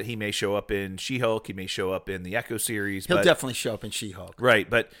theories that he may show up in She-Hulk, he may show up in the Echo series. He'll definitely show up in She-Hulk. Right,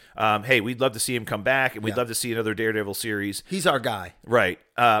 but hey, we'd love to see him come back, and we'd love to see another Daredevil series. He's our guy. Right.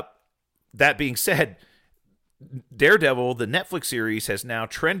 That being said, Daredevil, the Netflix series, has now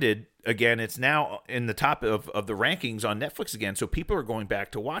trended again. It's now in the top of the rankings on Netflix again. So people are going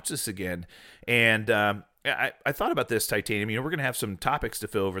back to watch this again. And I thought about this, Titanium. We're going to have some topics to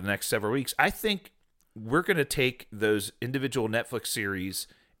fill over the next several weeks. I think we're going to take those individual Netflix series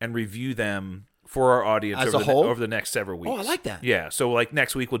and review them for our audience over the next several weeks. Oh, I like that. Yeah. So like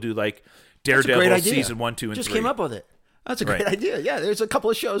next week we'll do like Daredevil season 1, 2, and 3. Just came up with it. That's a great idea. Yeah, there's a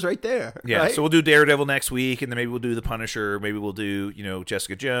couple of shows right there. Yeah, right? So we'll do Daredevil next week, and then maybe we'll do The Punisher. Maybe we'll do,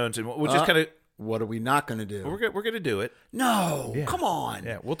 Jessica Jones, and we'll just kind of. What are we not going to do? We're going to do it. No, come on.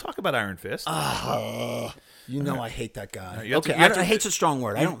 Yeah, we'll talk about Iron Fist. I hate that guy. I hate's a strong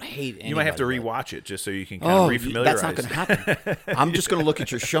word. I don't hate anybody. You might have to rewatch it just so you can kind of refamiliarize. That's not going to happen. I'm just going to look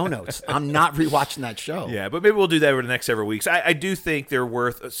at your show notes. I'm not rewatching that show. Yeah, but maybe we'll do that over the next several weeks. I do think they're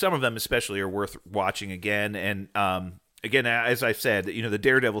worth, some of them especially are worth watching again, and again, as I said, the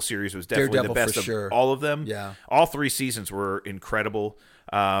Daredevil series was definitely the best of all of them. Yeah. All 3 seasons were incredible.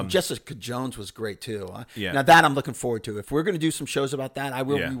 Jessica Jones was great, too. Yeah. Now, that I'm looking forward to. If we're going to do some shows about that, I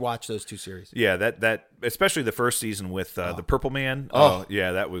will rewatch those 2 series. Yeah, that especially the first season with the Purple Man. Oh,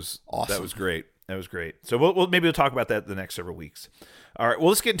 yeah, that was awesome. That was great. That was great. So maybe we'll talk about that the next several weeks. All right, well,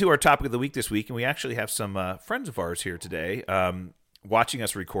 let's get into our topic of the week this week. And we actually have some friends of ours here today watching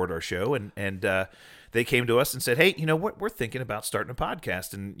us record our show. And they came to us and said, hey, what? We're thinking about starting a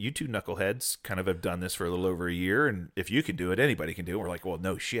podcast. And you two knuckleheads kind of have done this for a little over a year. And if you can do it, anybody can do it. We're like, well,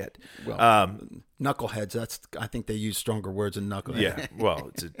 no shit. Well, knuckleheads, I think they use stronger words than knucklehead. Yeah, well,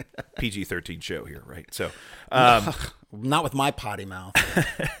 it's a PG-13 show here, right? So, not with my potty mouth.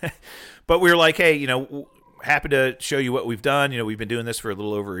 But we were like, hey, happy to show you what we've done. We've been doing this for a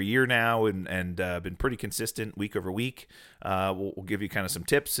little over a year now and been pretty consistent week over week. We'll give you kind of some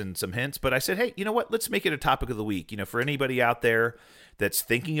tips and some hints. But I said, hey, you know what? Let's make it a topic of the week. For anybody out there that's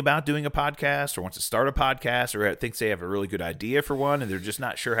thinking about doing a podcast or wants to start a podcast or thinks they have a really good idea for one and they're just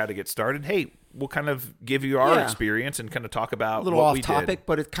not sure how to get started, hey, we'll kind of give you our experience and kind of talk about a little what off topic,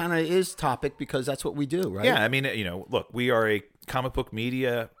 but it kind of is topic because that's what we do, right? Yeah, I mean, look, we are a comic book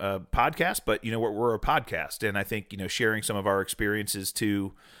media podcast, but we're a podcast, and I think sharing some of our experiences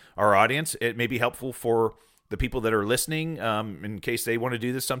to our audience, it may be helpful for the people that are listening in case they want to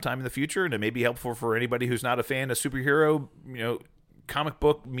do this sometime in the future, and it may be helpful for anybody who's not a fan of superhero comic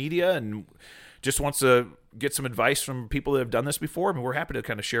book media and just wants to get some advice from people that have done this before. I mean, we're happy to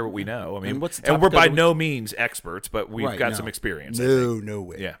kind of share what we know. I mean, and we're by no means experts, but we've got some experience. No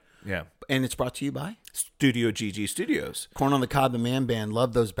way. Yeah. And it's brought to you by Studio GG Studios. Corn on the Cob, the Man Band.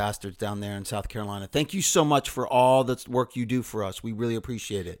 Love those bastards down there in South Carolina. Thank you so much for all the work you do for us. We really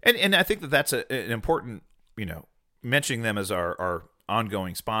appreciate it. And I think that's an important, mentioning them as our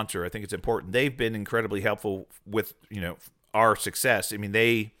ongoing sponsor. I think it's important. They've been incredibly helpful with, our success. I mean,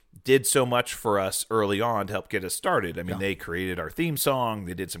 they did so much for us early on to help get us started. I mean, they created our theme song.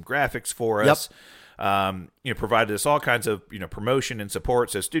 They did some graphics for us. Provided us all kinds of, promotion and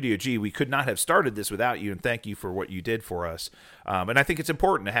support. So Studio G, we could not have started this without you, and thank you for what you did for us. And I think it's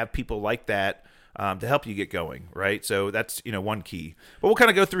important to have people like that to help you get going, right? So that's, one key. But we'll kind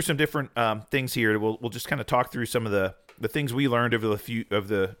of go through some different things here. We'll just kind of talk through some of the things we learned over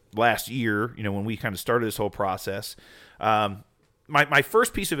the last year, when we kind of started this whole process. My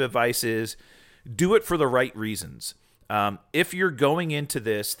first piece of advice is do it for the right reasons. If you're going into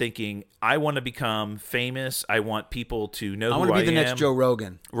this thinking, I want to become famous, I want people to know who I am. I want to be the next Joe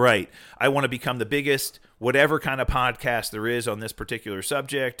Rogan. Right. I want to become the biggest, whatever kind of podcast there is on this particular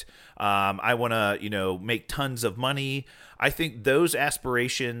subject. I want to, make tons of money. I think those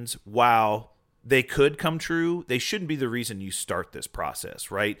aspirations, while they could come true, they shouldn't be the reason you start this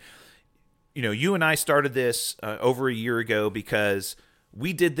process, right? You and I started this over a year ago because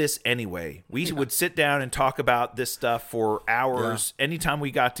we did this anyway. We would sit down and talk about this stuff for hours. Anytime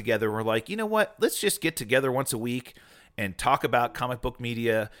we got together, we're like, you know what? Let's just get together once a week and talk about comic book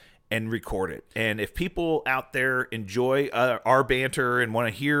media and record it. And if people out there enjoy our banter and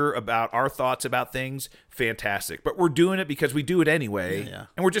want to hear about our thoughts about things, fantastic. But we're doing it because we do it anyway,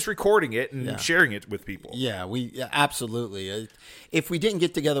 and we're just recording it and sharing it with people. Yeah, absolutely. If we didn't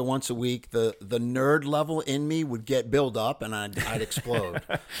get together once a week, the nerd level in me would get built up and I'd explode.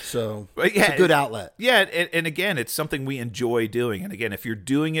 So it's a good outlet. Yeah, and again, it's something we enjoy doing. And again, if you're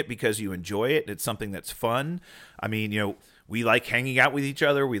doing it because you enjoy it, it's something that's fun. I mean, we like hanging out with each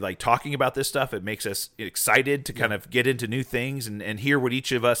other. We like talking about this stuff. It makes us excited to kind of get into new things and hear what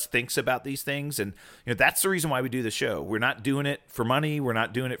each of us thinks about these things. And that's the reason why we do the show. We're not doing it for money. We're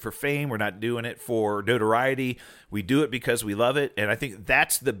not doing it for fame. We're not doing it for notoriety. We do it because we love it. And I think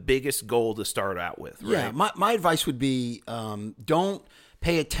that's the biggest goal to start out with. Right? Yeah, my advice would be don't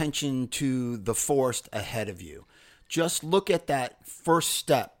pay attention to the forest ahead of you. Just look at that first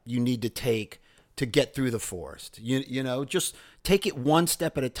step you need to take to get through the forest. Just take it one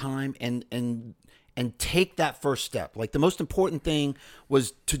step at a time and take that first step. Like the most important thing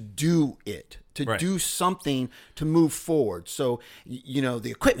was to do it, to do something to move forward. So, the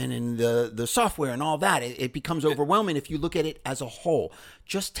equipment and the software and all that, it becomes overwhelming if you look at it as a whole.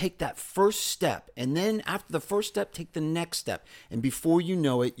 Just take that first step. And then after the first step, take the next step. And before you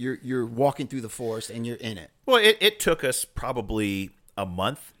know it, you're walking through the forest and you're in it. Well, it took us probably a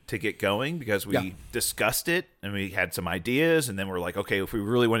month to get going because we discussed it and we had some ideas, and then we're like, okay, if we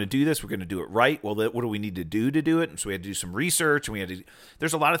really want to do this, we're going to do it right. Well, what do we need to do it? And so we had to do some research, and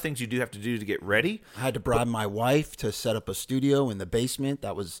there's a lot of things you do have to do to get ready. I had to bribe my wife to set up a studio in the basement.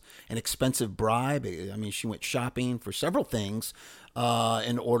 That was an expensive bribe. I mean, she went shopping for several things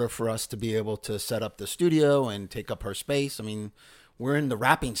in order for us to be able to set up the studio and take up her space. I mean, we're in the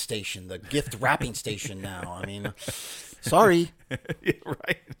wrapping station, the gift wrapping station now. I mean, sorry. Yeah,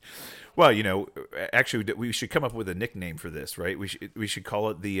 right. Well, actually, we should come up with a nickname for this, right? We should call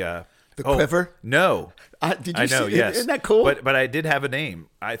it the Quiver. No, did you see? Yes. Isn't that cool? But I did have a name.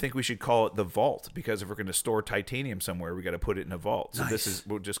 I think we should call it the Vault, because if we're going to store titanium somewhere, we got to put it in a vault. So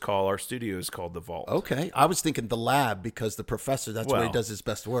we'll just call our studio is called the Vault. Okay, I was thinking the Lab because the professor, that's where he does his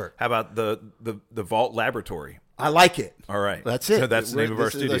best work. How about the Vault Laboratory? I like it. All right, that's it. So that's the name of our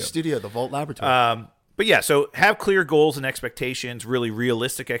studio. The studio, the Vault Laboratory. But yeah, so have clear goals and expectations, really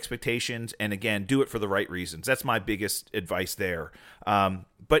realistic expectations, and again, do it for the right reasons. That's my biggest advice there.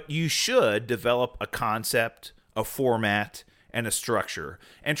 But you should develop a concept, a format, and a structure,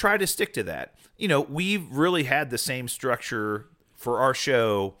 and try to stick to that. We've really had the same structure for our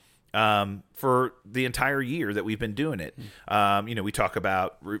show for the entire year that we've been doing it. We talk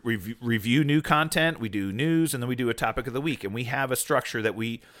about review new content, we do news, and then we do a topic of the week. And we have a structure that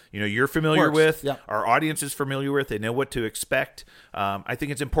you're familiar with, our audience is familiar with, they know what to expect. I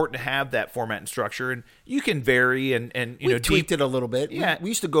think it's important to have that format and structure, and you can vary and we tweaked it a little bit. Yeah. We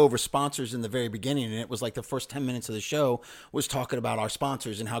used to go over sponsors in the very beginning, and it was like the first 10 minutes of the show was talking about our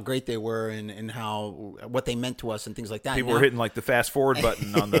sponsors and how great they were and what they meant to us and things like that. People were hitting like the fast forward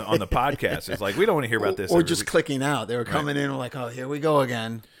button on the podcast. It's like, we don't want to hear about this. Or just clicking out. They were coming in and like, oh, here we go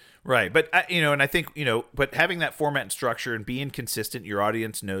again. Right. But, and I think, but having that format and structure and being consistent, your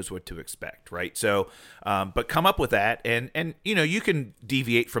audience knows what to expect. Right. So, but come up with that and, you can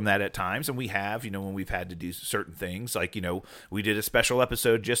deviate from that at times. And we have, when we've had to do certain things like, we did a special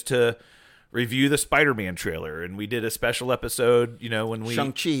episode just to review the Spider-Man trailer, and we did a special episode, when we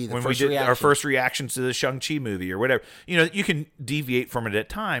Shang-Chi, our first reactions to the Shang-Chi movie or whatever. You can deviate from it at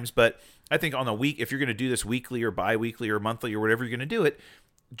times, but I think on the week, if you're going to do this weekly or bi-weekly or monthly or whatever you're going to do it,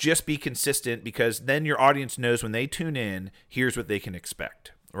 just be consistent, because then your audience knows when they tune in, here's what they can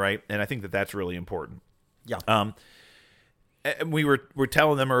expect, right? And I think that that's really important. Yeah. And we're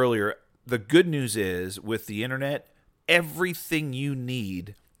telling them earlier, the good news is with the internet, everything you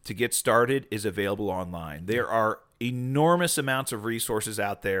need to get started is available online. There are enormous amounts of resources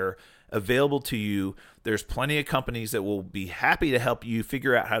out there available to you. There's plenty of companies that will be happy to help you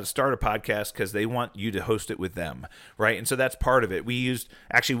figure out how to start a podcast because they want you to host it with them, right? And so that's part of it.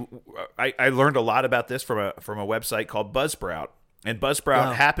 I learned a lot about this from a website called Buzzsprout, and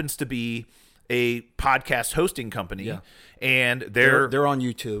Buzzsprout happens to be a podcast hosting company, and they're on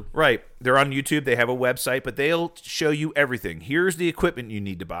YouTube. Right. They're on YouTube. They have a website, but they'll show you everything. Here's the equipment you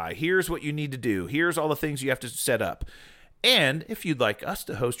need to buy. Here's what you need to do. Here's all the things you have to set up. And if you'd like us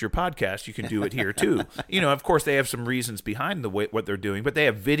to host your podcast, you can do it here too. Of course, they have some reasons behind what they're doing, but they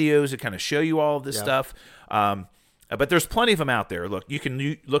have videos that kind of show you all of this stuff. But there's plenty of them out there. Look, you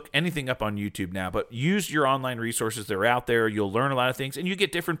can look anything up on YouTube now, but use your online resources. They're out there. You'll learn a lot of things, and you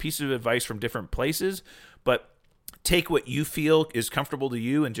get different pieces of advice from different places. But take what you feel is comfortable to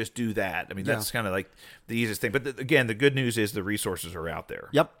you and just do that. I mean, that's kind of like the easiest thing. But again, the good news is the resources are out there.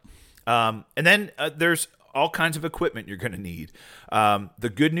 Yep. And then there's all kinds of equipment you're going to need.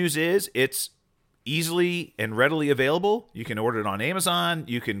 The good news is it's easily and readily available. You can order it on Amazon.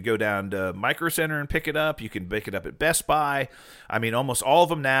 You can go down to Micro Center and pick it up. You can pick it up at Best Buy. I mean, almost all of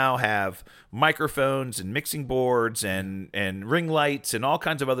them now have microphones and mixing boards and ring lights and all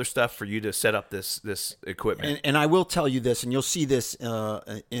kinds of other stuff for you to set up this equipment. And I will tell you this, and you'll see this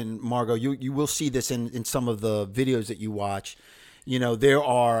in Margo. You will see this in some of the videos that you watch. You know, there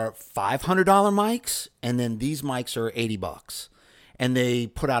are $500 mics, and then these mics are $80. And they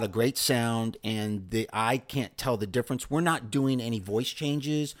put out a great sound, and I can't tell the difference. We're not doing any voice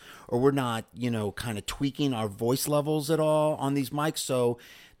changes, or we're not, kind of tweaking our voice levels at all on these mics. So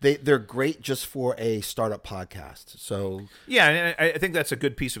they're great just for a startup podcast. So yeah, and I think that's a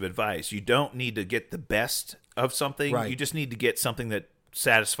good piece of advice. You don't need to get the best of something. Right. You just need to get something that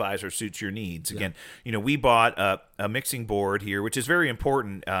satisfies or suits your needs. Again, we bought a mixing board here, which is very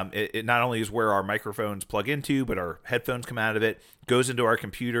important. It not only is where our microphones plug into, but our headphones come out of it, goes into our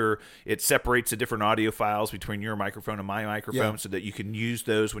computer. It separates the different audio files between your microphone and my microphone so that you can use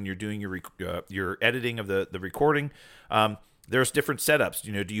those when you're doing your editing of the recording. There's different setups.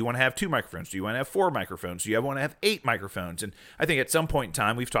 Do you want to have 2 microphones? Do you want to have 4 microphones? Do you want to have 8 microphones? And I think at some point in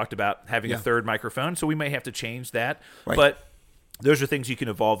time, we've talked about having a third microphone, so we may have to change that. Right. But those are things you can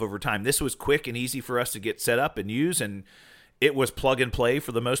evolve over time. This was quick and easy for us to get set up and use, and it was plug and play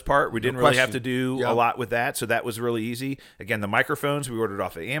for the most part. We didn't really have to do a lot with that, so that was really easy. Again, the microphones we ordered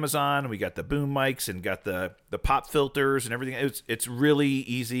off of Amazon. We got the boom mics and got the pop filters and everything. It's really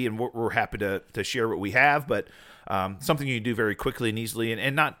easy, and we're happy to share what we have, but something you can do very quickly and easily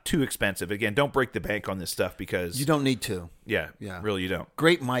and not too expensive. Again, don't break the bank on this stuff because you don't need to. Yeah, really you don't.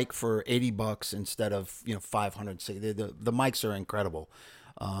 Great mic for $80 instead of $500. The mics are incredible.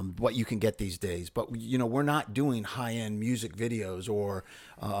 What you can get these days, but we're not doing high-end music videos or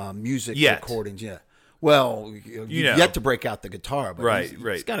music recordings yet. Well, yet to break out the guitar, but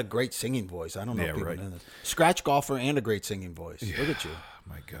he's got a great singing voice. I don't know if people know this. Scratch golfer and a great singing voice. Look at you.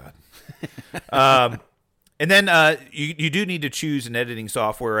 My God. And then you do need to choose an editing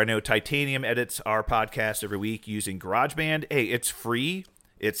software. I know Titanium edits our podcast every week using GarageBand. Hey, it's free.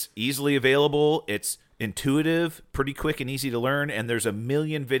 It's easily available. It's intuitive, pretty quick and easy to learn. And there's a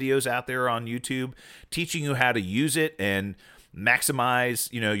million videos out there on YouTube teaching you how to use it and maximize,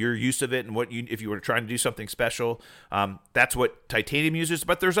 your use of it and if you were trying to do something special. That's what Titanium uses,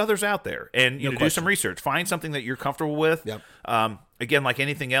 but there's others out there. And do some research. Find something that you're comfortable with. Yep. Again, like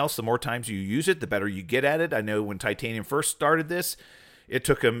anything else, the more times you use it, the better you get at it. I know when Titanium first started this, it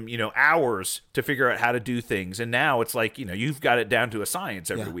took them, hours to figure out how to do things. And now it's like, you've got it down to a science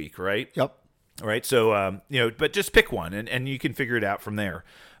every week, right? Yep. All right. So, but just pick one and you can figure it out from there.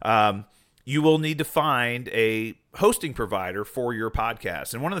 You will need to find a hosting provider for your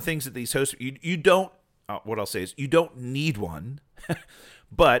podcast. And one of the things that these hosts, you don't, what I'll say is you don't need one,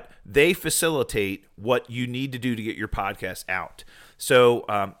 but they facilitate what you need to do to get your podcast out. So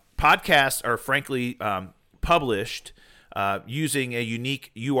podcasts are frankly published using a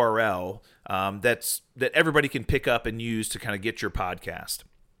unique URL that everybody can pick up and use to kind of get your podcast.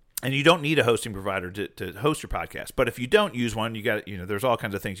 And you don't need a hosting provider to host your podcast. But if you don't use one, you got there's all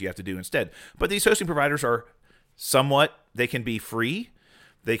kinds of things you have to do instead. But these hosting providers are they can be free,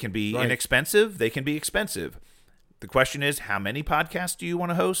 they can be inexpensive, they can be expensive. The question is, how many podcasts do you want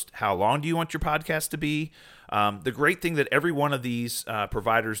to host? How long do you want your podcast to be? The great thing that every one of these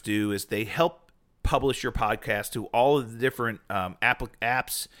providers do is they help publish your podcast to all of the different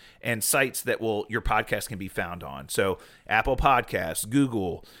apps and sites that your podcast can be found on. So Apple Podcasts,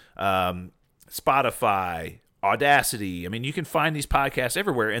 Google, Spotify, Audacity. I mean, you can find these podcasts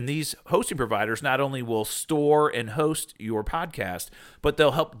everywhere. And these hosting providers not only will store and host your podcast, but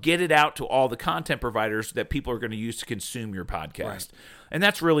they'll help get it out to all the content providers that people are going to use to consume your podcast. Right. And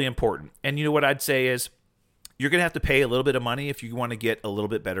that's really important. And what I'd say is, you're going to have to pay a little bit of money if you want to get a little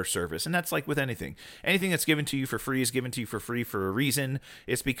bit better service. And that's like with anything. Anything that's given to you for free is given to you for free for a reason.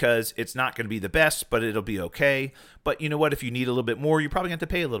 It's because it's not going to be the best, but it'll be okay. But you know what? If you need a little bit more, you're probably going to have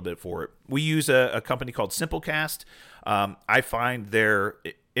to pay a little bit for it. We use a company called Simplecast. I find their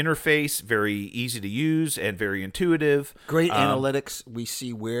interface very easy to use and very intuitive. Great analytics. We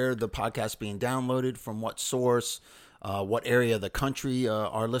see where the podcast is being downloaded, from what source. what area of the country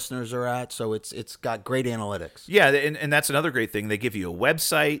our listeners are at. So it's got great analytics. Yeah, and that's another great thing. They give you a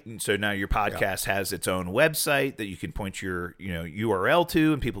website, and so now your podcast has its own website that you can point your URL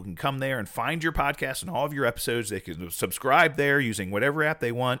to, and people can come there and find your podcast and all of your episodes. They can subscribe there using whatever app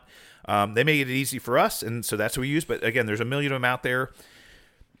they want. They make it easy for us, and so that's what we use. But again, there's a million of them out there.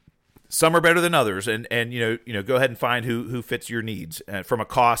 Some are better than others, and go ahead and find who fits your needs from a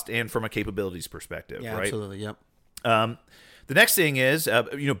cost and from a capabilities perspective. Yeah, right? Absolutely. Yep. The next thing is,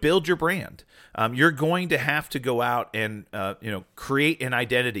 build your brand. You're going to have to go out and, create an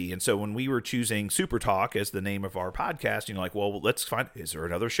identity. And so when we were choosing Super Talk as the name of our podcast, well, let's find, is there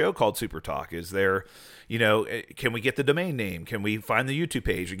another show called Super Talk? Is there, can we get the domain name? Can we find the YouTube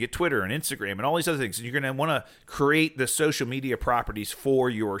page and get Twitter and Instagram and all these other things? And you're going to want to create the social media properties for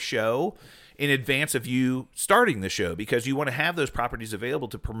your show in advance of you starting the show, because you want to have those properties available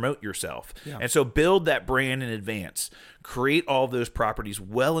to promote yourself. Yeah. And so build that brand in advance. Create all those properties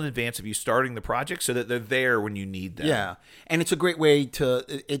well in advance of you starting the project so that they're there when you need them. Yeah. And it's a great way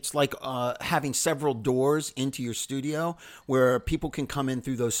it's like having several doors into your studio where people can come in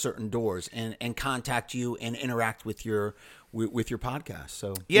through those certain doors and contact you and interact with your podcast.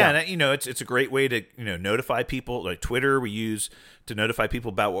 So and it's a great way to notify people. Like Twitter we use to notify people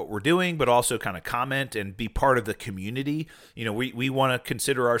about what we're doing, but also kind of comment and be part of the community. We want to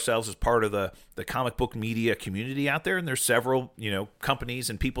consider ourselves as part of the comic book media community out there, and there's several companies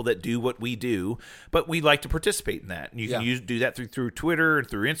and people that do what we do, but we like to participate in that. And you can do that through Twitter and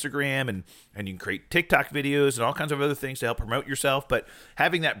through Instagram, and you can create TikTok videos and all kinds of other things to help promote yourself. But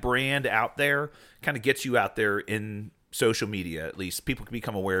having that brand out there kind of gets you out there in social media. At least people can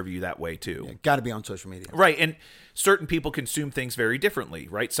become aware of you that way too. Got to be on social media. Right. And certain people consume things very differently,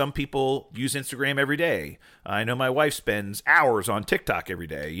 right? Some people use Instagram every day. I know my wife spends hours on TikTok every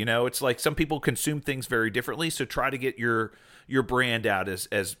day. It's like some people consume things very differently. So try to get your brand out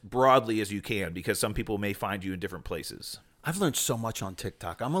as broadly as you can, because some people may find you in different places. I've learned so much on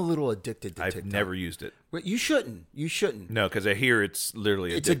TikTok. I'm a little addicted to TikTok. I've never used it. You shouldn't. No, because I hear it's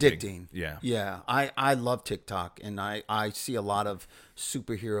literally addicting. It's addicting. Yeah. Yeah. I love TikTok, and I see a lot of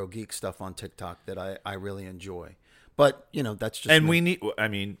superhero geek stuff on TikTok that I really enjoy. But, that's just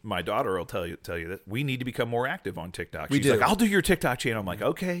And my daughter will tell you that we need to become more active on TikTok. She's like, I'll do your TikTok channel. I'm like,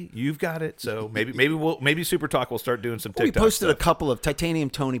 okay, you've got it. So maybe Super Talk will start doing some TikTok stuff. Titanium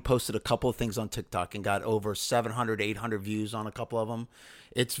Tony posted a couple of things on TikTok and got over 700, 800 views on a couple of them.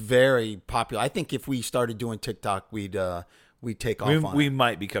 It's very popular. I think if we started doing TikTok, we'd take off on we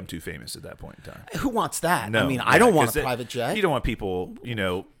might become too famous at that point in time. Who wants that? No, I don't want a private jet. You don't want people,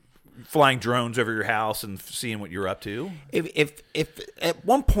 flying drones over your house and seeing what you're up to. If at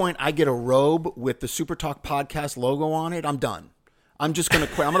one point I get a robe with the Super Talk podcast logo on it, I'm done. I'm just going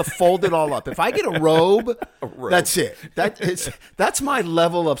to quit. I'm going to fold it all up. If I get a robe, that's it. That's my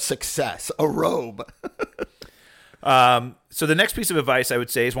level of success. A robe. So the next piece of advice I would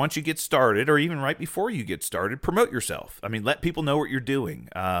say is, once you get started, or even right before you get started, promote yourself. Let people know what you're doing.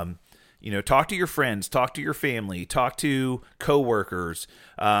 Talk to your friends, talk to your family, talk to coworkers,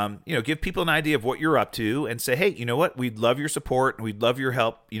 give people an idea of what you're up to and say, hey, you know what? We'd love your support and we'd love your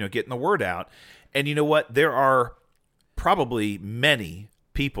help, getting the word out. And you know what? There are probably many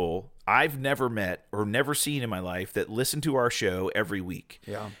people I've never met or never seen in my life that listen to our show every week.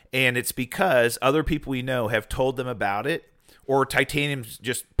 Yeah. And it's because other people we know have told them about it, or Titanium's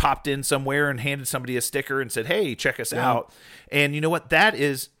just popped in somewhere and handed somebody a sticker and said, hey, check us out. And you know what? That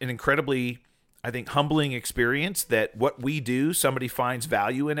is an incredibly, I think, humbling experience, that what we do, somebody finds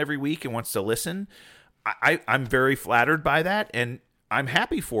value in every week and wants to listen. I'm very flattered by that, and I'm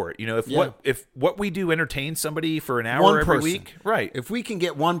happy for it. If what we do entertains somebody for an hour every week, right? If we can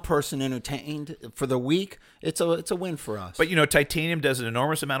get one person entertained for the week, it's a win for us. But Titanium does an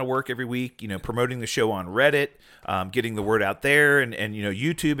enormous amount of work every week. Promoting the show on Reddit, getting the word out there, and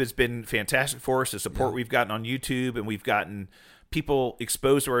YouTube has been fantastic for us. The support we've gotten on YouTube, and we've gotten people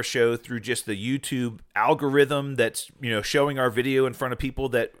exposed to our show through just the YouTube algorithm that's showing our video in front of people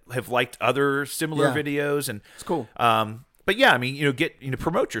that have liked other similar videos, and it's cool. But yeah,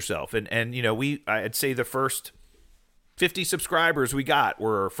 promote yourself, and I'd say the first 50 subscribers we got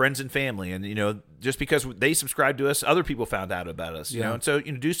were friends and family, and just because they subscribed to us, other people found out about us, you know, and so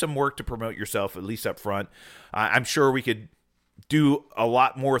do some work to promote yourself, at least up front. I'm sure we could do a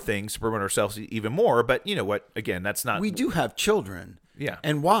lot more things to promote ourselves even more, but you know what? Again, that's not. We do have children, yeah,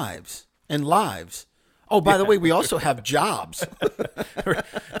 and wives and lives. Oh, by the way, we also have jobs.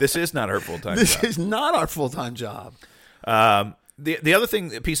 This is not our full-time job. This is not our full-time job. The other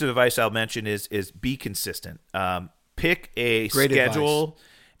piece of advice I'll mention is be consistent. Pick a schedule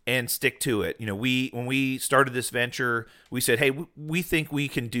and stick to it. When we started this venture, we said, hey, we think we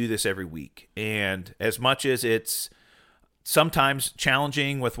can do this every week. And as much as it's sometimes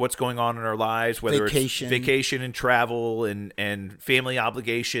challenging with what's going on in our lives, whether it's vacation and travel and family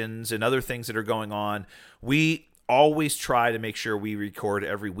obligations and other things that are going on, we always try to make sure we record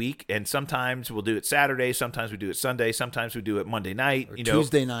every week. And sometimes we'll do it Saturday, sometimes we do it Sunday, sometimes we do it Monday night, or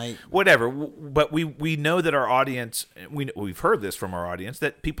Tuesday night, whatever. But we know that our audience, we've heard this from our audience,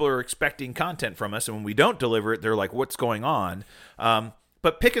 that people are expecting content from us, and when we don't deliver it, they're like, what's going on?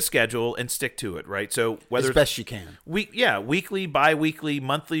 But pick a schedule and stick to it, right? So whether as best you can, weekly, bi-weekly,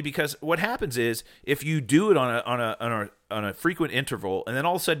 monthly, because what happens is if you do it on a frequent interval, and then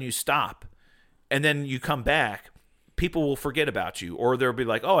all of a sudden you stop, and then you come back, people will forget about you, or they'll be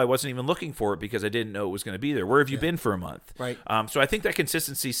like, oh, I wasn't even looking for it because I didn't know it was going to be there. Where have you been for a month? Right. So I think that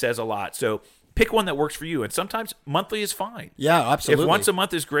consistency says a lot. So pick one that works for you. And sometimes monthly is fine. Yeah, absolutely. If once a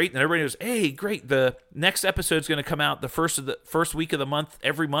month is great, then everybody goes, hey, great, the next episode is going to come out the first week of the month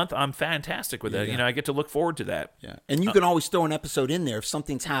every month. I'm fantastic with that. Yeah. I get to look forward to that. Yeah. And you can always throw an episode in there if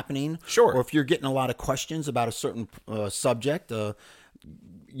something's happening. Sure. Or if you're getting a lot of questions about a certain subject,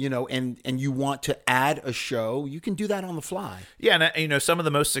 and you want to add a show, you can do that on the fly. Yeah, and some of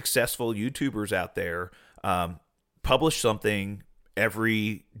the most successful YouTubers out there publish something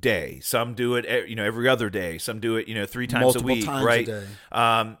every day. Some do it, every other day. Some do it, 3 times Multiple a week, times right?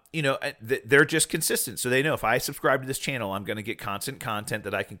 a day. They're just consistent, so they know if I subscribe to this channel, I'm going to get constant content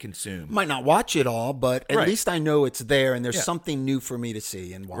that I can consume. Might not watch it all, but at least I know it's there, and there's something new for me to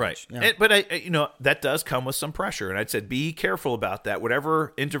see and watch. Right. Yeah. But that does come with some pressure, and I'd said be careful about that.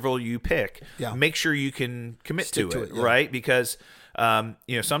 Whatever interval you pick, make sure you can commit to it, right? Because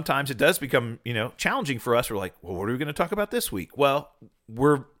sometimes it does become, challenging for us. We're like, well, what are we going to talk about this week? Well,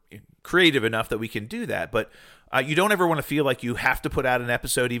 we're creative enough that we can do that, but you don't ever want to feel like you have to put out an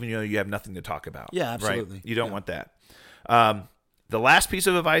episode even though you have nothing to talk about. Yeah, absolutely. Right? You don't want that. The last piece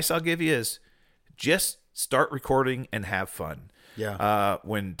of advice I'll give you is just start recording and have fun. Yeah.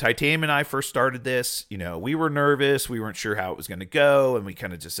 When Titanium and I first started this, we were nervous. We weren't sure how it was going to go, and we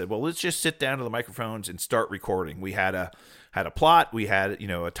kind of just said, well, let's just sit down to the microphones and start recording. We had a plot, we had, a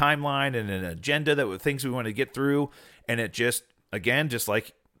timeline and an agenda that were things we wanted to get through, and it just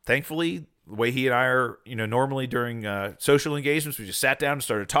like, thankfully, the way he and I are, normally during social engagements, we just sat down and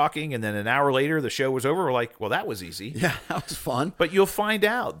started talking, and then an hour later, the show was over. We're like, well, that was easy. Yeah, that was fun. But you'll find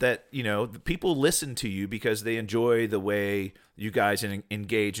out that, the people listen to you because they enjoy the way you guys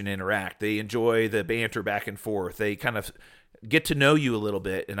engage and interact. They enjoy the banter back and forth. They kind of get to know you a little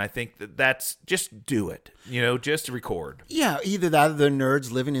bit, and I think that's just do it. Just record. Yeah, either that or they're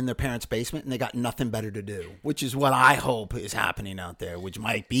nerds living in their parents' basement and they got nothing better to do, which is what I hope is happening out there, which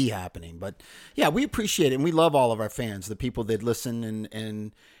might be happening. But yeah, we appreciate it, and we love all of our fans, the people that listen,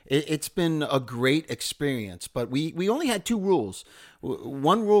 and it's been a great experience. But we only had 2 rules.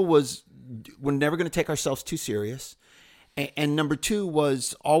 One rule was we're never going to take ourselves too serious, and number 2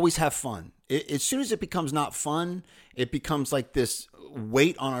 was always have fun. As soon as it becomes not fun, it becomes like this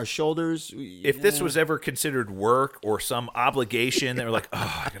weight on our shoulders. If this was ever considered work or some obligation, they were like,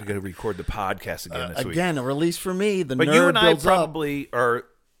 oh, I got to go record the podcast again this week. Again, a release for me. But you and I probably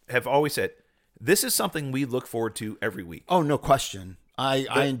have always said, this is something we look forward to every week. Oh, no question.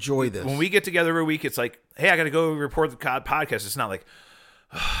 I enjoy this. When we get together every week, it's like, hey, I got to go report the podcast. It's not like,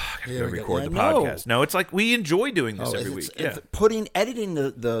 oh, I got to go record the podcast. No, it's like we enjoy doing this every week. Editing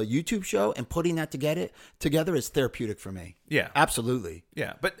the YouTube show and putting that together is therapeutic for me. Yeah. Absolutely.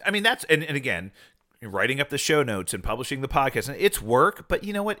 Yeah. But I mean, that's, and again, writing up the show notes and publishing the podcast, and it's work, but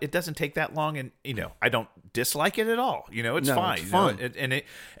you know what? It doesn't take that long, and I don't dislike it at all. It's fine. It's fun.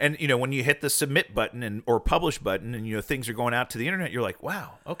 And when you hit the submit button or publish button, and things are going out to the internet, you're like,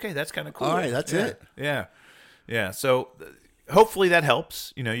 wow, okay, that's kind of cool. All right, that's it. Yeah. Yeah. So hopefully that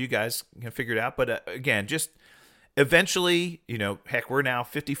helps. You guys can figure it out. But again, just eventually, heck, we're now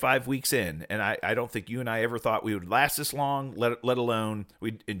 55 weeks in, and I don't think you and I ever thought we would last this long, let alone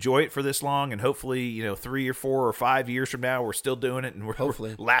we'd enjoy it for this long. And hopefully, 3 or 4 or 5 years from now, we're still doing it, and we're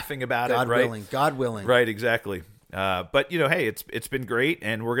laughing about it. Right? God willing. Right, exactly. But hey, it's been great,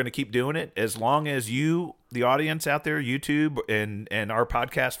 and we're going to keep doing it as long as you, the audience out there, YouTube and our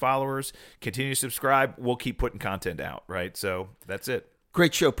podcast followers, continue to subscribe. We'll keep putting content out, right? So that's it.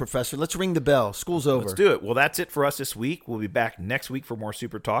 Great show, Professor. Let's ring the bell. School's over. Let's do it. Well, that's it for us this week. We'll be back next week for more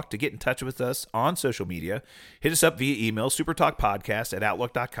Super Talk. To get in touch with us on social media, hit us up via email,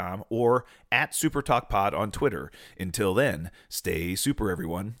 supertalkpodcast@outlook.com or @supertalkpod on Twitter. Until then, stay super,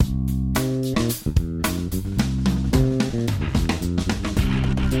 everyone.